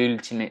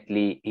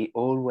 Ultimately, it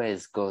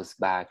always goes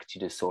back to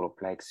the solar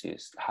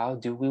plexus. How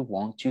do we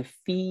want to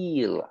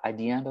feel at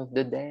the end of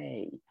the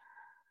day?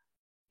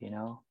 You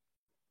know?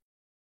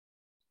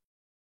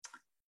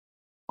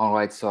 All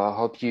right, so I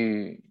hope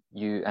you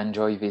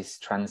enjoy this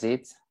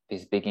transit,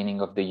 this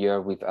beginning of the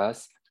year with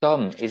us.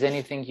 Tom, is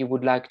anything you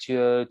would like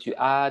to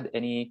add?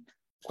 Any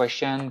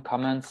question,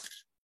 comments,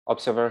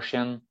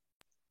 observation?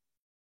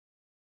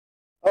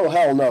 Oh,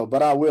 hell no,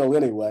 but I will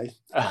anyway.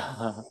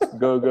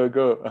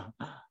 Go.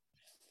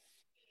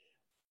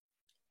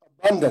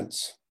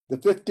 Abundance, the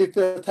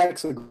 55th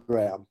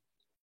hexagram.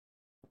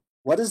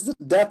 What is the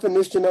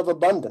definition of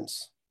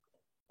abundance?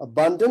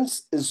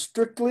 Abundance is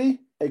strictly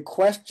a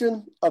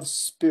question of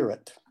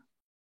spirit.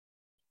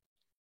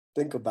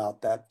 Think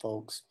about that,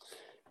 folks.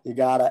 You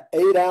got an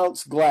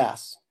 8-ounce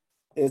glass.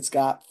 It's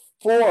got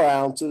 4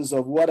 ounces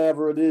of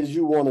whatever it is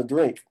you want to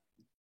drink.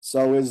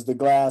 So is the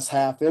glass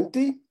half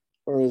empty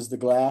or is the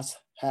glass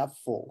half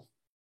full?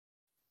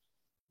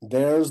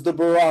 There's the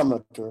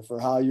barometer for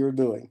how you're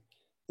doing.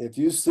 If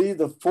you see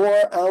the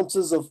 4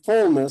 ounces of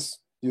fullness,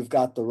 you've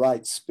got the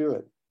right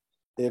spirit.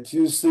 If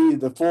you see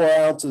the 4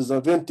 ounces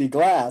of empty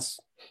glass,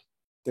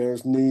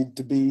 there's need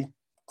to be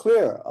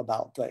clear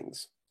about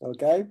things,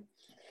 okay?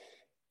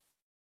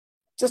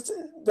 Just,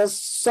 there's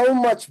so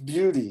much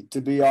beauty to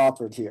be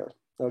offered here,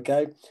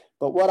 okay?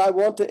 But what I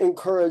want to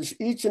encourage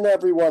each and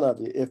every one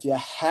of you, if you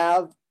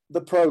have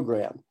the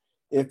program,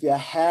 if you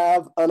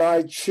have an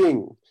I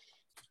Ching,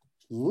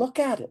 look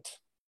at it.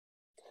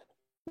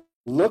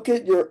 Look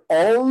at your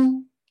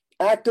own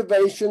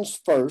activations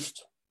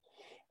first,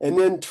 and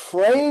then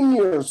train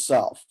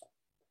yourself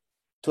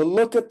to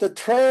look at the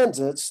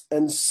transits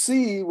and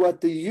see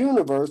what the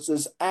universe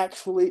is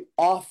actually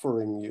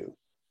offering you.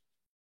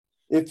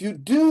 If you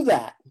do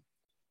that,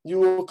 you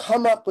will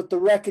come up with the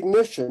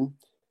recognition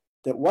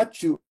that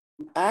what you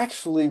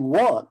actually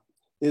want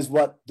is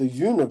what the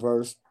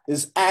universe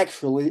is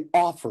actually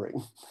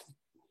offering.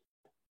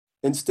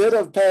 Instead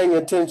of paying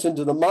attention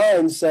to the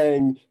mind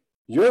saying,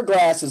 your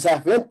glass is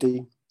half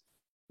empty,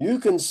 you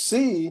can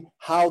see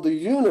how the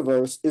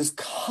universe is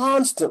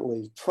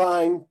constantly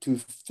trying to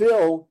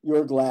fill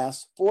your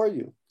glass for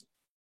you.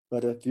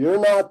 But if you're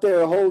not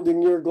there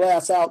holding your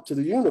glass out to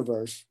the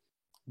universe,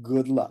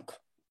 good luck.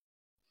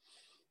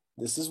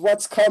 This is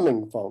what's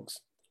coming,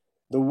 folks.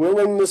 The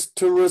willingness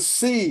to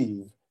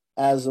receive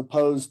as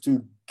opposed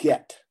to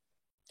get.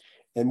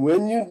 And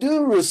when you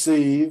do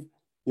receive,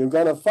 you're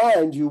going to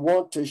find you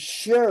want to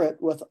share it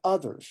with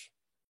others,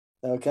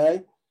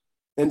 okay?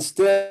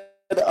 Instead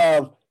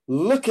of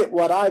look at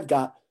what I've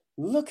got,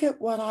 look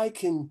at what I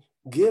can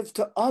give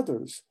to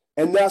others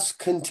and thus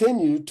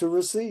continue to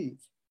receive.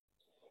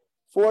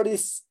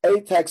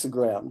 48th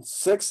hexagram,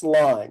 6th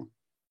line.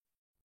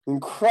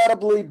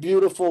 Incredibly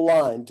beautiful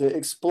line to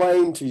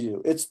explain to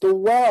you. It's the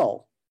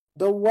well,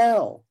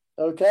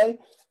 okay?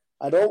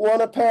 I don't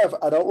want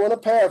to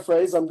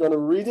paraphrase. I'm going to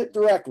read it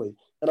directly.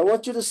 And I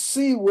want you to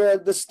see where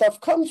this stuff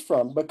comes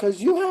from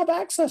because you have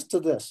access to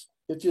this.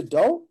 If you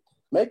don't,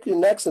 make your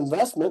next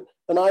investment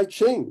in I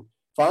Ching.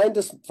 Find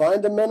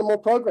a minimal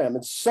program.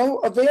 It's so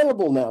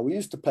available now. We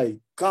used to pay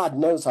God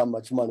knows how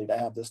much money to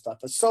have this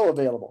stuff. It's so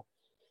available.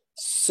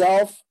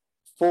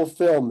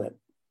 Self-fulfillment.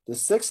 The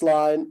 6th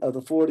line of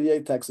the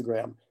 48th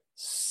hexagram.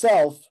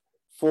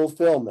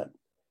 Self-fulfillment.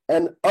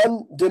 An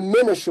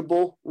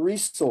undiminishable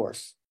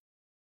resource.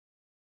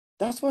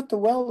 That's what the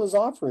well is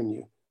offering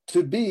you.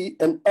 To be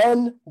an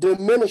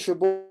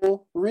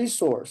undiminishable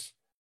resource.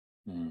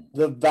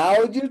 The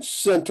valued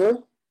center.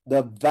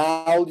 The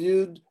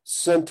valued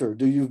center.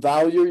 Do you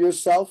value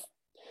yourself?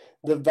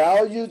 The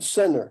valued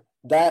center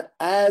that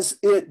as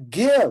it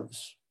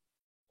gives,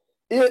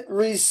 it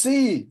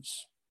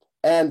receives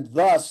and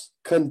thus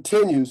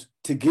continues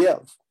to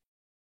give.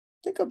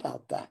 Think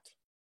about that.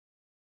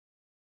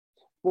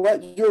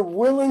 What you're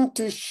willing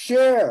to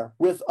share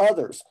with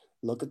others.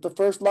 Look at the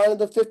first line of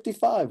the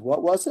 55.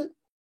 What was it?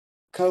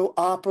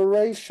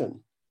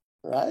 Cooperation,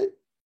 right?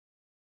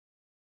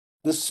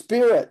 The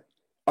spirit.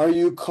 Are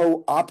you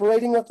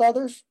cooperating with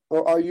others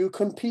or are you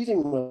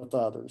competing with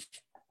others?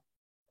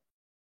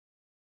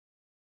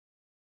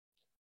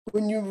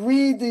 when you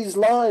read these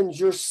lines,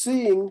 you're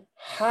seeing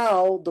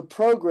how the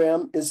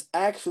program is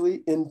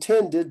actually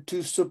intended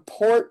to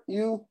support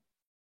you.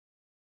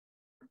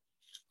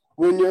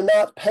 When you're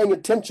not paying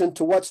attention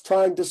to what's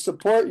trying to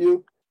support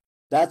you,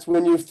 that's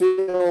when you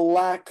feel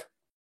lack.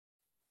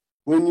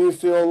 When you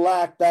feel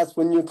lack, that's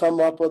when you come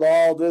up with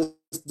all this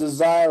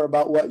desire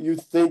about what you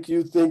think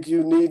you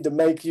need to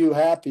make you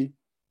happy.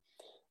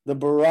 The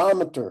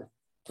barometer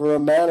for a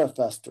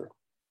manifester.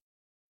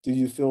 Do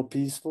you feel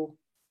peaceful?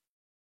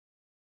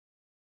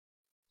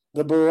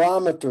 The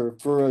barometer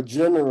for a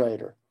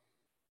generator.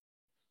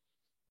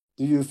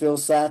 Do you feel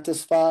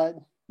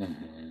satisfied?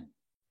 Mm-hmm.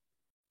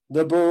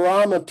 The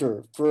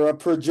barometer for a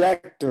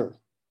projector.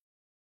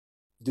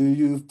 Do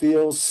you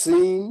feel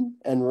seen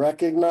and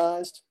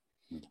recognized?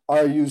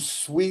 Are you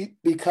sweet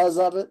because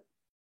of it?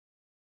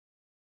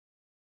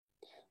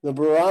 The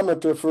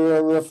barometer for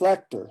a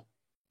reflector.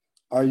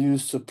 Are you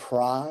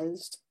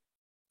surprised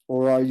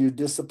or are you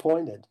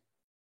disappointed?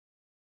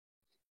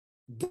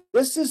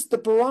 This is the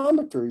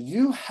barometer.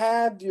 You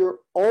have your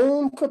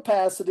own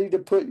capacity to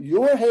put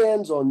your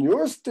hands on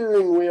your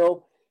steering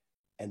wheel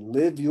and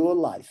live your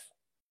life.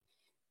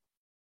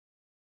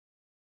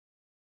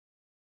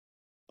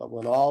 But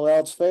when all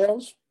else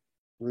fails,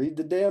 read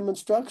the damn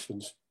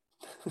instructions.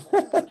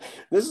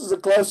 This is the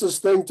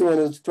closest thing to an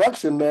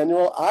instruction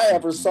manual I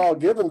ever saw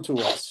given to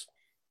us.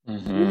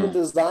 Mm-hmm. Human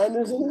design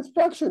is an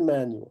instruction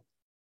manual.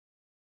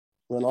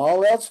 When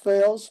all else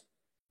fails,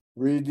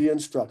 read the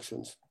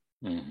instructions.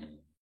 Mm-hmm.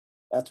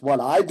 That's what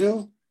I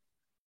do.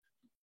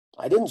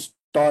 I didn't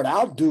start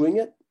out doing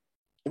it.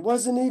 It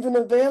wasn't even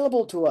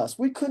available to us.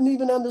 We couldn't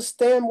even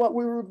understand what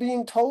we were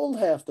being told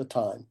half the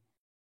time.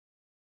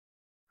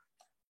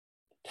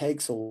 It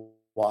takes a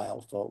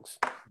while, folks,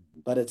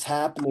 but it's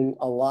happening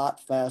a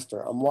lot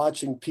faster. I'm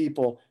watching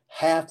people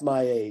half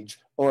my age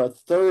or a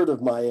third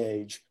of my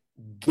age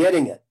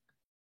getting it.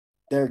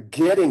 They're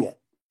getting it.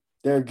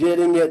 They're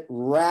getting it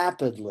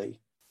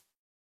rapidly.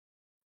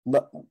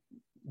 But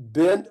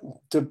Ben,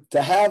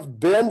 to have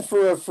Ben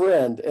for a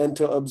friend and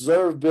to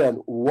observe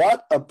Ben,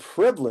 what a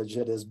privilege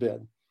it has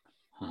been.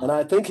 And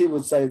I think he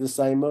would say the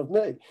same of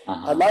me.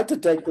 I'd like to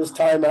take this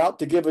time out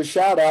to give a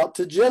shout out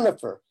to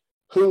Jennifer,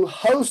 who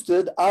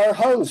hosted our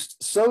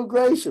host so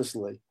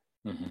graciously.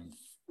 Mm-hmm.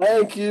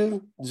 Thank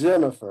you,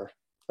 Jennifer.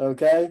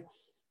 Okay.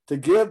 To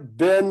give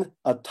Ben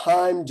a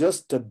time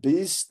just to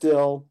be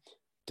still,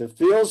 to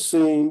feel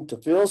seen, to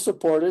feel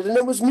supported. And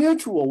it was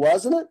mutual,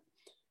 wasn't it?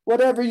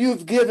 Whatever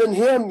you've given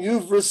him,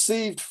 you've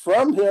received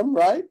from him,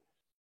 right?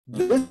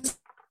 This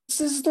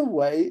is the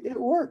way it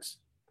works.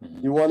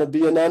 You want to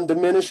be an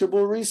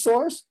undiminishable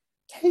resource?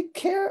 Take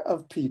care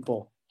of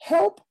people,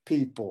 help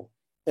people.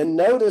 And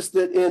notice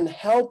that in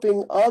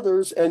helping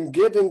others and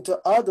giving to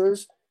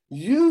others,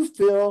 you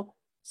feel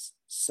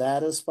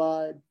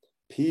satisfied,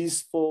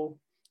 peaceful,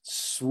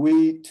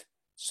 sweet,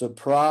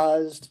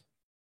 surprised.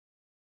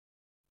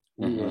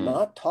 We were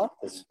not taught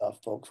this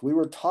stuff, folks. We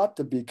were taught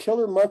to be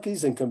killer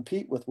monkeys and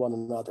compete with one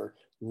another.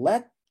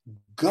 Let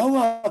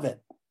go of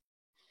it.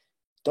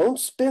 Don't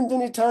spend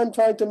any time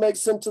trying to make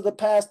sense of the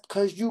past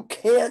because you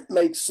can't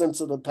make sense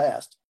of the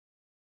past.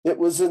 It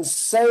was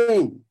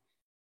insane.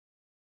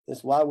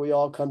 It's why we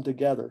all come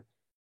together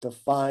to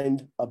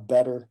find a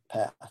better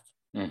path.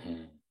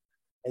 Mm-hmm.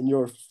 And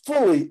you're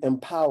fully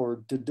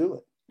empowered to do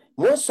it.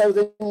 More so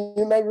than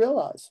you may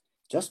realize.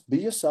 Just be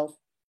yourself.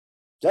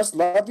 Just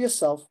love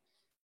yourself.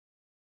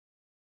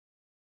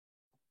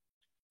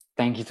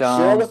 Thank you, Tom.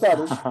 Share with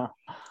others.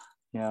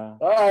 Yeah.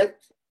 All right.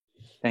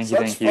 Thank you.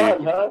 Such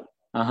fun,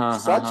 huh?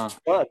 Such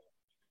fun.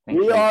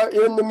 We are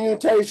in the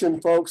mutation,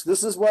 folks.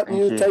 This is what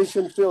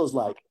mutation feels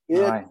like.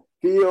 It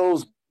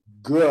feels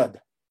good.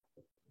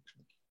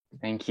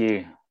 Thank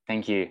you.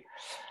 Thank you.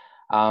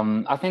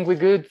 I think we're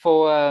good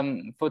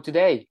for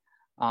today.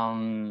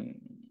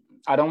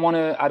 I don't want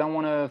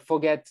to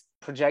forget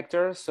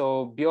projector.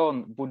 So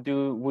Bjorn, would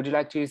you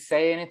like to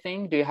say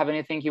anything? Do you have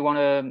anything you want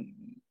to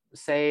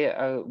say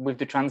with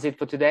the transit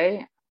for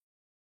today?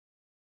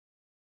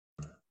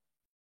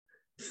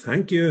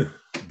 Thank you,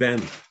 Ben.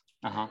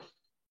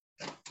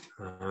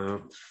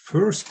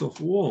 First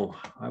of all,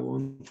 I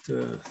want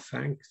to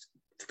thank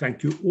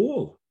you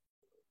all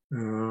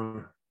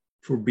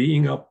for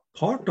being a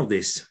part of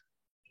this.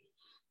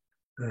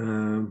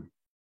 The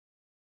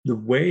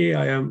way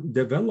I am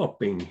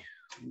developing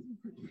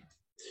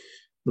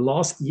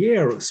last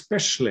year,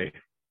 especially,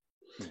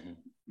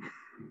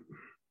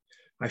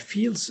 I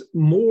feel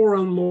more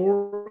and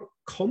more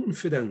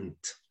confident,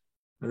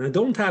 and I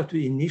don't have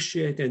to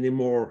initiate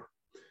anymore.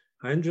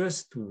 I'm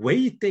just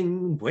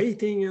waiting,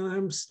 and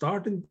I'm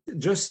starting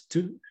just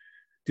to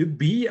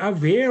be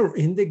aware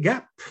in the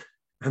gap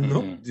and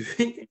not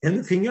doing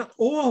anything at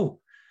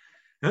all.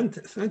 And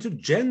to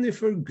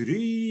Jennifer,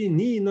 Gry,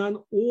 Nina, and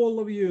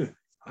all of you,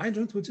 I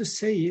don't want to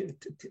say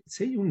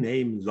your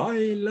name,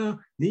 Laila,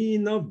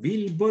 Nina,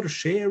 Wilbur,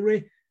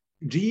 Sherry,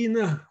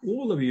 Gina,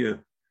 all of you.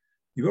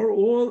 You are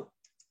all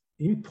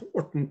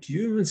important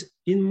humans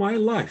in my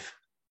life.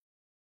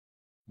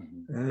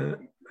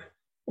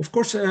 Of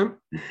course,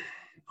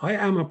 I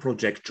am a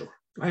projector.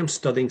 I am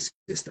studying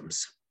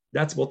systems.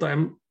 That's what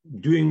I'm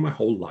doing my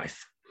whole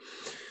life.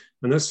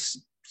 And as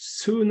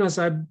soon as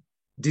I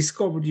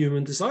discovered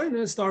human design,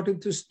 I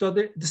started to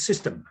study the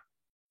system.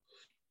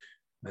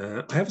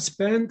 I have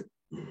spent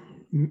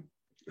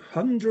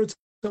hundreds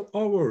of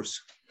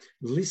hours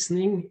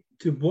listening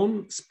to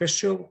one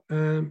special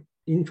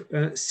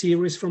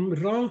series from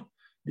Ra,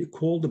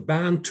 called the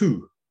Band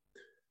 2.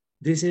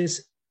 This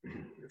is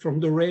from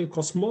the Rave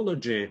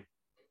cosmology,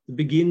 the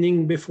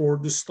beginning before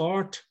the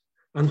start,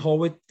 and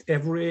how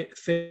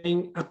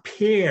everything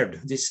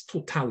appeared, this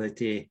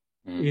totality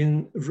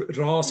in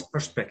Ra's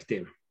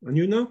perspective. And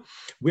you know,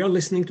 we are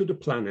listening to the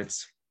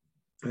planets.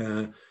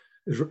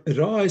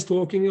 Ra is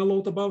talking a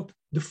lot about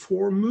the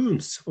 4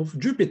 moons of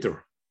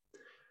Jupiter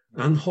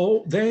and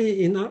how they,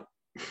 in an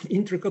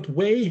intricate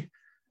way,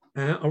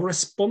 are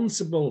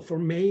responsible for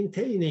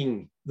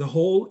maintaining the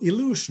whole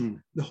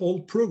illusion, the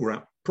whole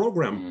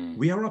program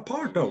we are a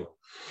part of.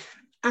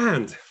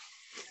 And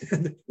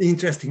the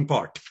interesting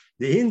part,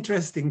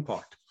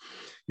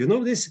 you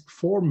know, these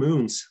 4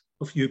 moons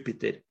of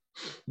Jupiter,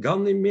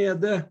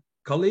 Ganymede,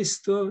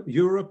 Callisto,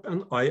 Europe,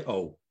 and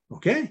Io,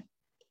 okay?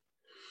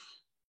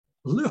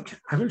 Look,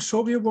 I will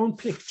show you one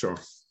picture.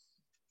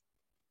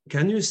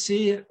 Can you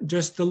see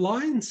just the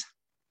lines?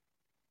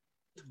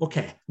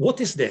 Okay,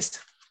 what is this?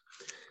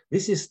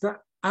 This is the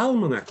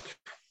almanac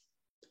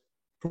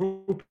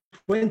from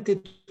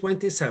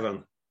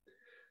 2027.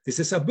 This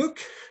is a book.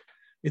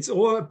 It's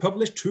all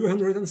published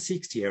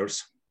 206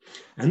 years.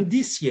 And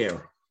this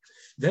year,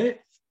 they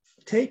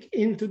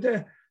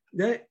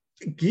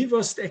give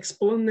us the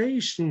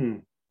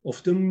explanation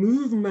of the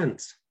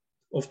movement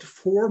of the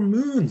 4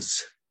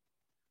 moons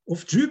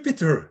of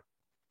Jupiter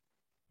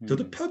to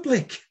the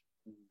public.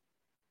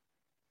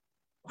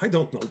 I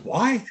don't know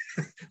why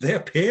they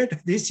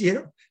appeared this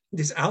year,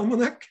 this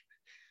almanac,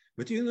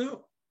 but you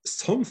know,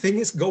 something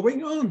is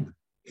going on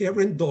here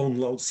in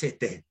Download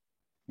City.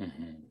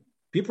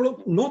 People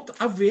are not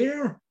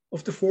aware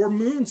of the 4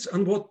 moons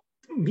and what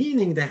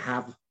meaning they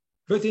have.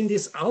 But in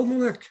this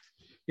almanac,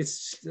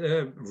 it's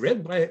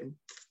read by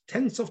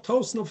tens of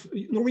thousands of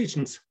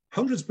Norwegians,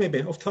 hundreds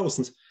maybe of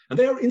thousands, and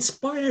they are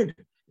inspired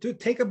to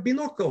take a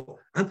binocle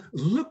and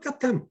look at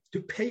them,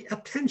 to pay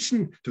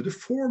attention to the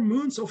 4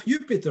 moons of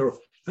Jupiter.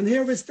 And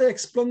here is the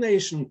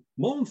explanation,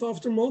 month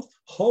after month,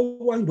 how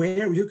and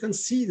where you can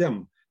see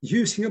them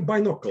using a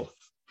binocle.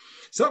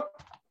 So,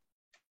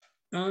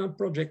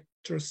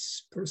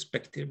 projector's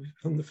perspective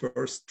on the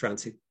first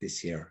transit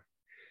this year.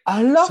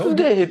 I loved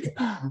it.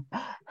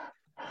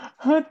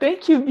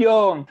 Thank you,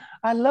 Bjorn.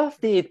 I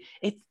loved it.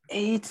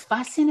 It's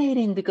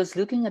fascinating because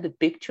looking at the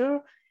picture,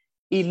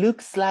 it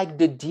looks like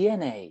the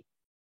DNA.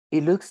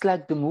 It looks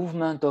like the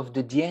movement of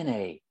the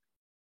DNA.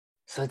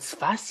 So it's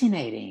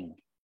fascinating.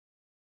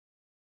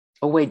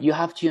 Oh, wait, you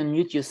have to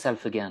unmute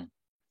yourself again.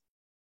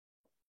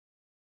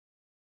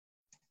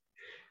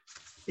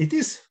 It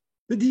is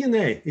the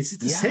DNA. It's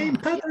the same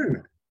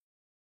pattern.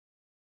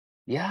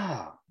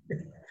 Yeah.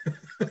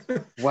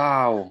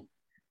 Wow.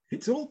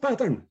 It's all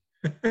pattern.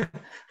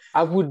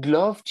 I would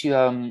love to,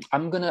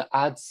 I'm going to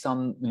add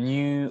some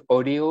new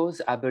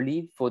audios, I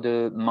believe, for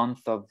the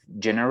month of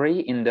January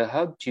in the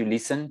hub to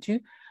listen to.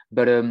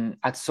 But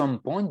at some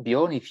point,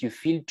 Bjorn, if you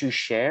feel to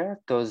share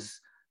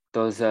those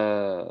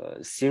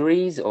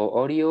series or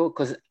audio,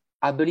 because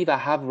I believe I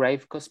have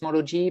Rave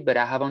Cosmology, but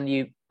I have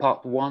only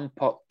part 1,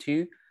 part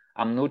 2.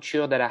 I'm not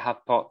sure that I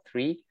have part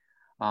 3.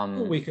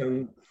 We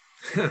can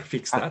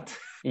fix that.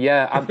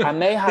 I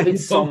may have it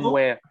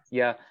somewhere.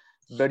 Yeah.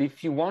 But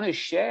if you want to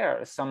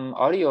share some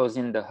audios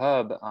in the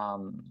hub,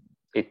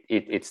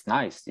 it's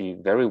nice.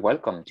 You're very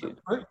welcome to.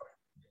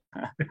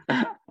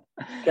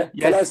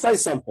 Can I say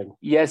something?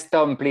 Yes,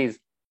 Tom, please.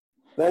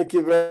 Thank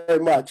you very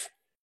much.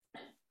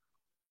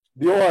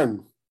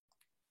 Bjorn,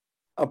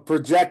 a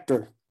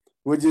projector,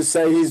 would you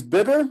say he's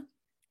bitter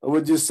or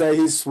would you say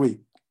he's sweet?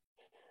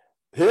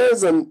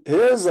 Here's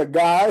a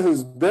guy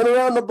who's been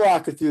around the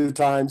block a few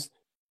times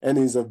and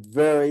he's a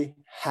very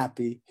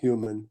happy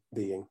human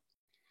being.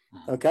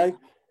 Okay?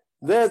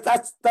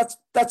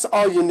 That's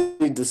all you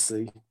need to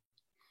see.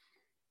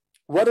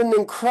 What an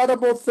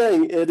incredible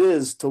thing it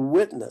is to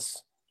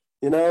witness.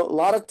 You know, a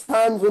lot of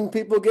times when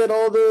people get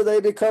older, they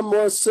become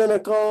more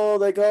cynical.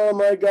 They go, oh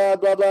my God,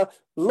 blah, blah.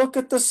 Look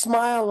at the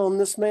smile on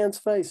this man's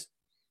face.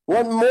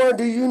 What more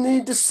do you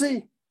need to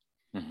see?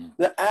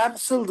 The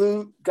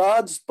absolute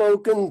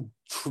God-spoken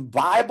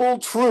Bible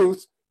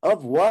truth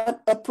of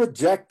what a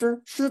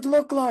projector should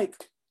look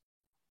like.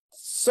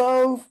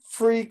 So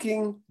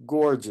freaking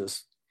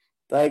gorgeous.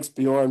 Thanks,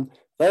 Bjorn.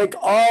 Thank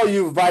all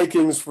you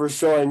Vikings for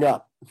showing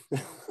up.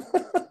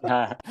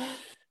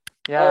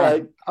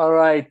 All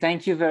right.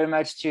 Thank you very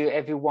much to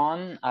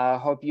everyone. I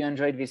hope you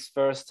enjoyed this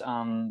first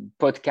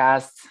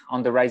podcast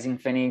on the Rising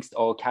Phoenix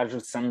or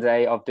Casual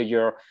Sunday of the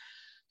year.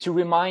 To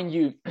remind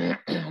you,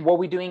 what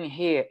we're doing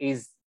here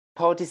is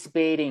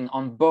participating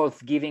on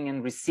both giving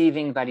and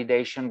receiving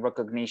validation,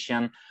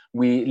 recognition.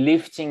 We're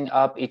lifting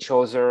up each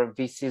other.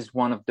 This is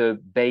one of the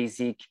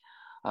basic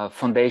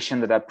foundation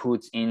that I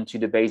put into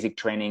the basic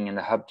training in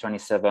the Hub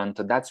 27.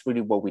 So that's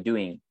really what we're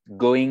doing,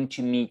 going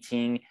to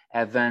meeting,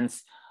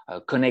 events,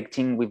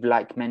 connecting with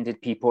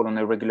like-minded people on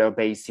a regular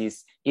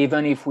basis.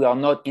 Even if we are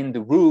not in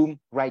the room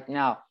right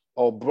now,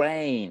 our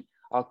brain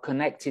are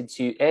connected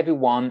to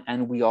everyone,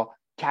 and we are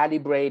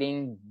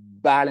calibrating,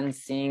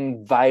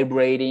 balancing,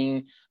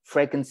 vibrating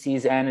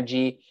frequencies,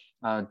 energy,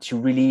 to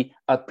really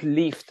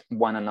uplift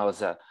one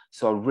another.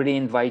 So I really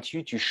invite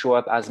you to show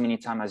up as many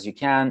times as you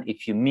can.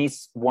 If you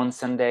miss one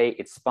Sunday,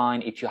 it's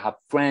fine. If you have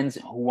friends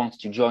who want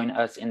to join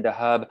us in the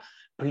Hub,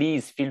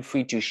 please feel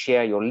free to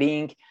share your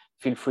link.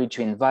 Feel free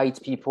to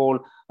invite people.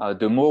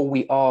 The more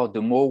we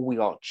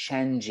are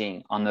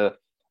changing on a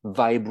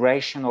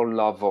vibrational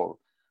level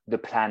the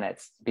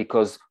planet,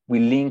 because we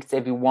linked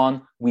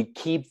everyone. We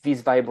keep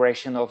this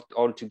vibration of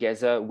all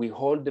together. We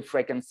hold the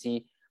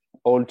frequency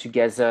all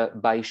together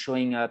by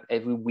showing up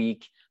every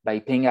week, by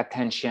paying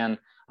attention.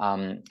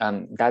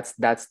 That's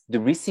the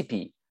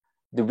recipe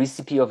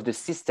of the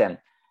system.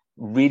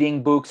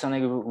 Reading books on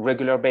a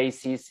regular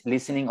basis,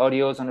 listening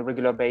audios on a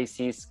regular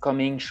basis,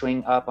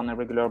 showing up on a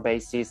regular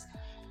basis.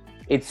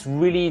 It's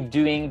really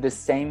doing the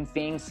same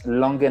things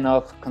long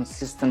enough,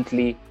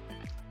 consistently,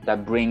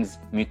 that brings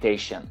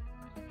mutation.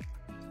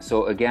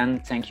 So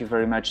again, thank you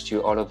very much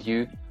to all of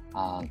you.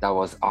 That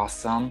was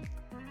awesome.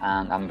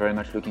 And I'm very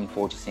much looking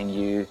forward to seeing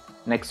you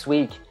next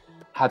week.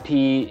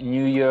 Happy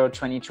New Year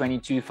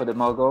 2022 for the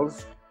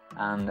Moguls.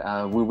 And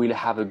we will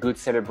have a good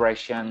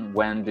celebration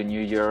when the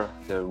new year,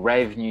 the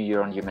Rave New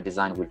Year on Human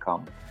Design will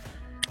come.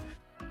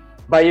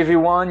 Bye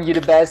everyone, you're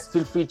the best.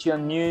 Feel free to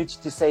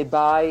unmute to say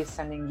bye,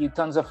 sending you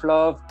tons of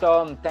love.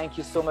 Tom, thank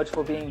you so much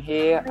for being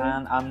here,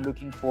 and I'm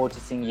looking forward to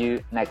seeing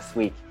you next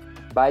week.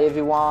 Bye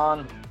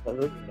everyone.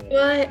 Bye.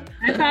 Bye.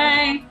 Bye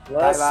bye.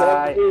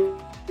 Bye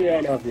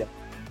bye.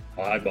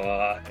 Bye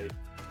bye.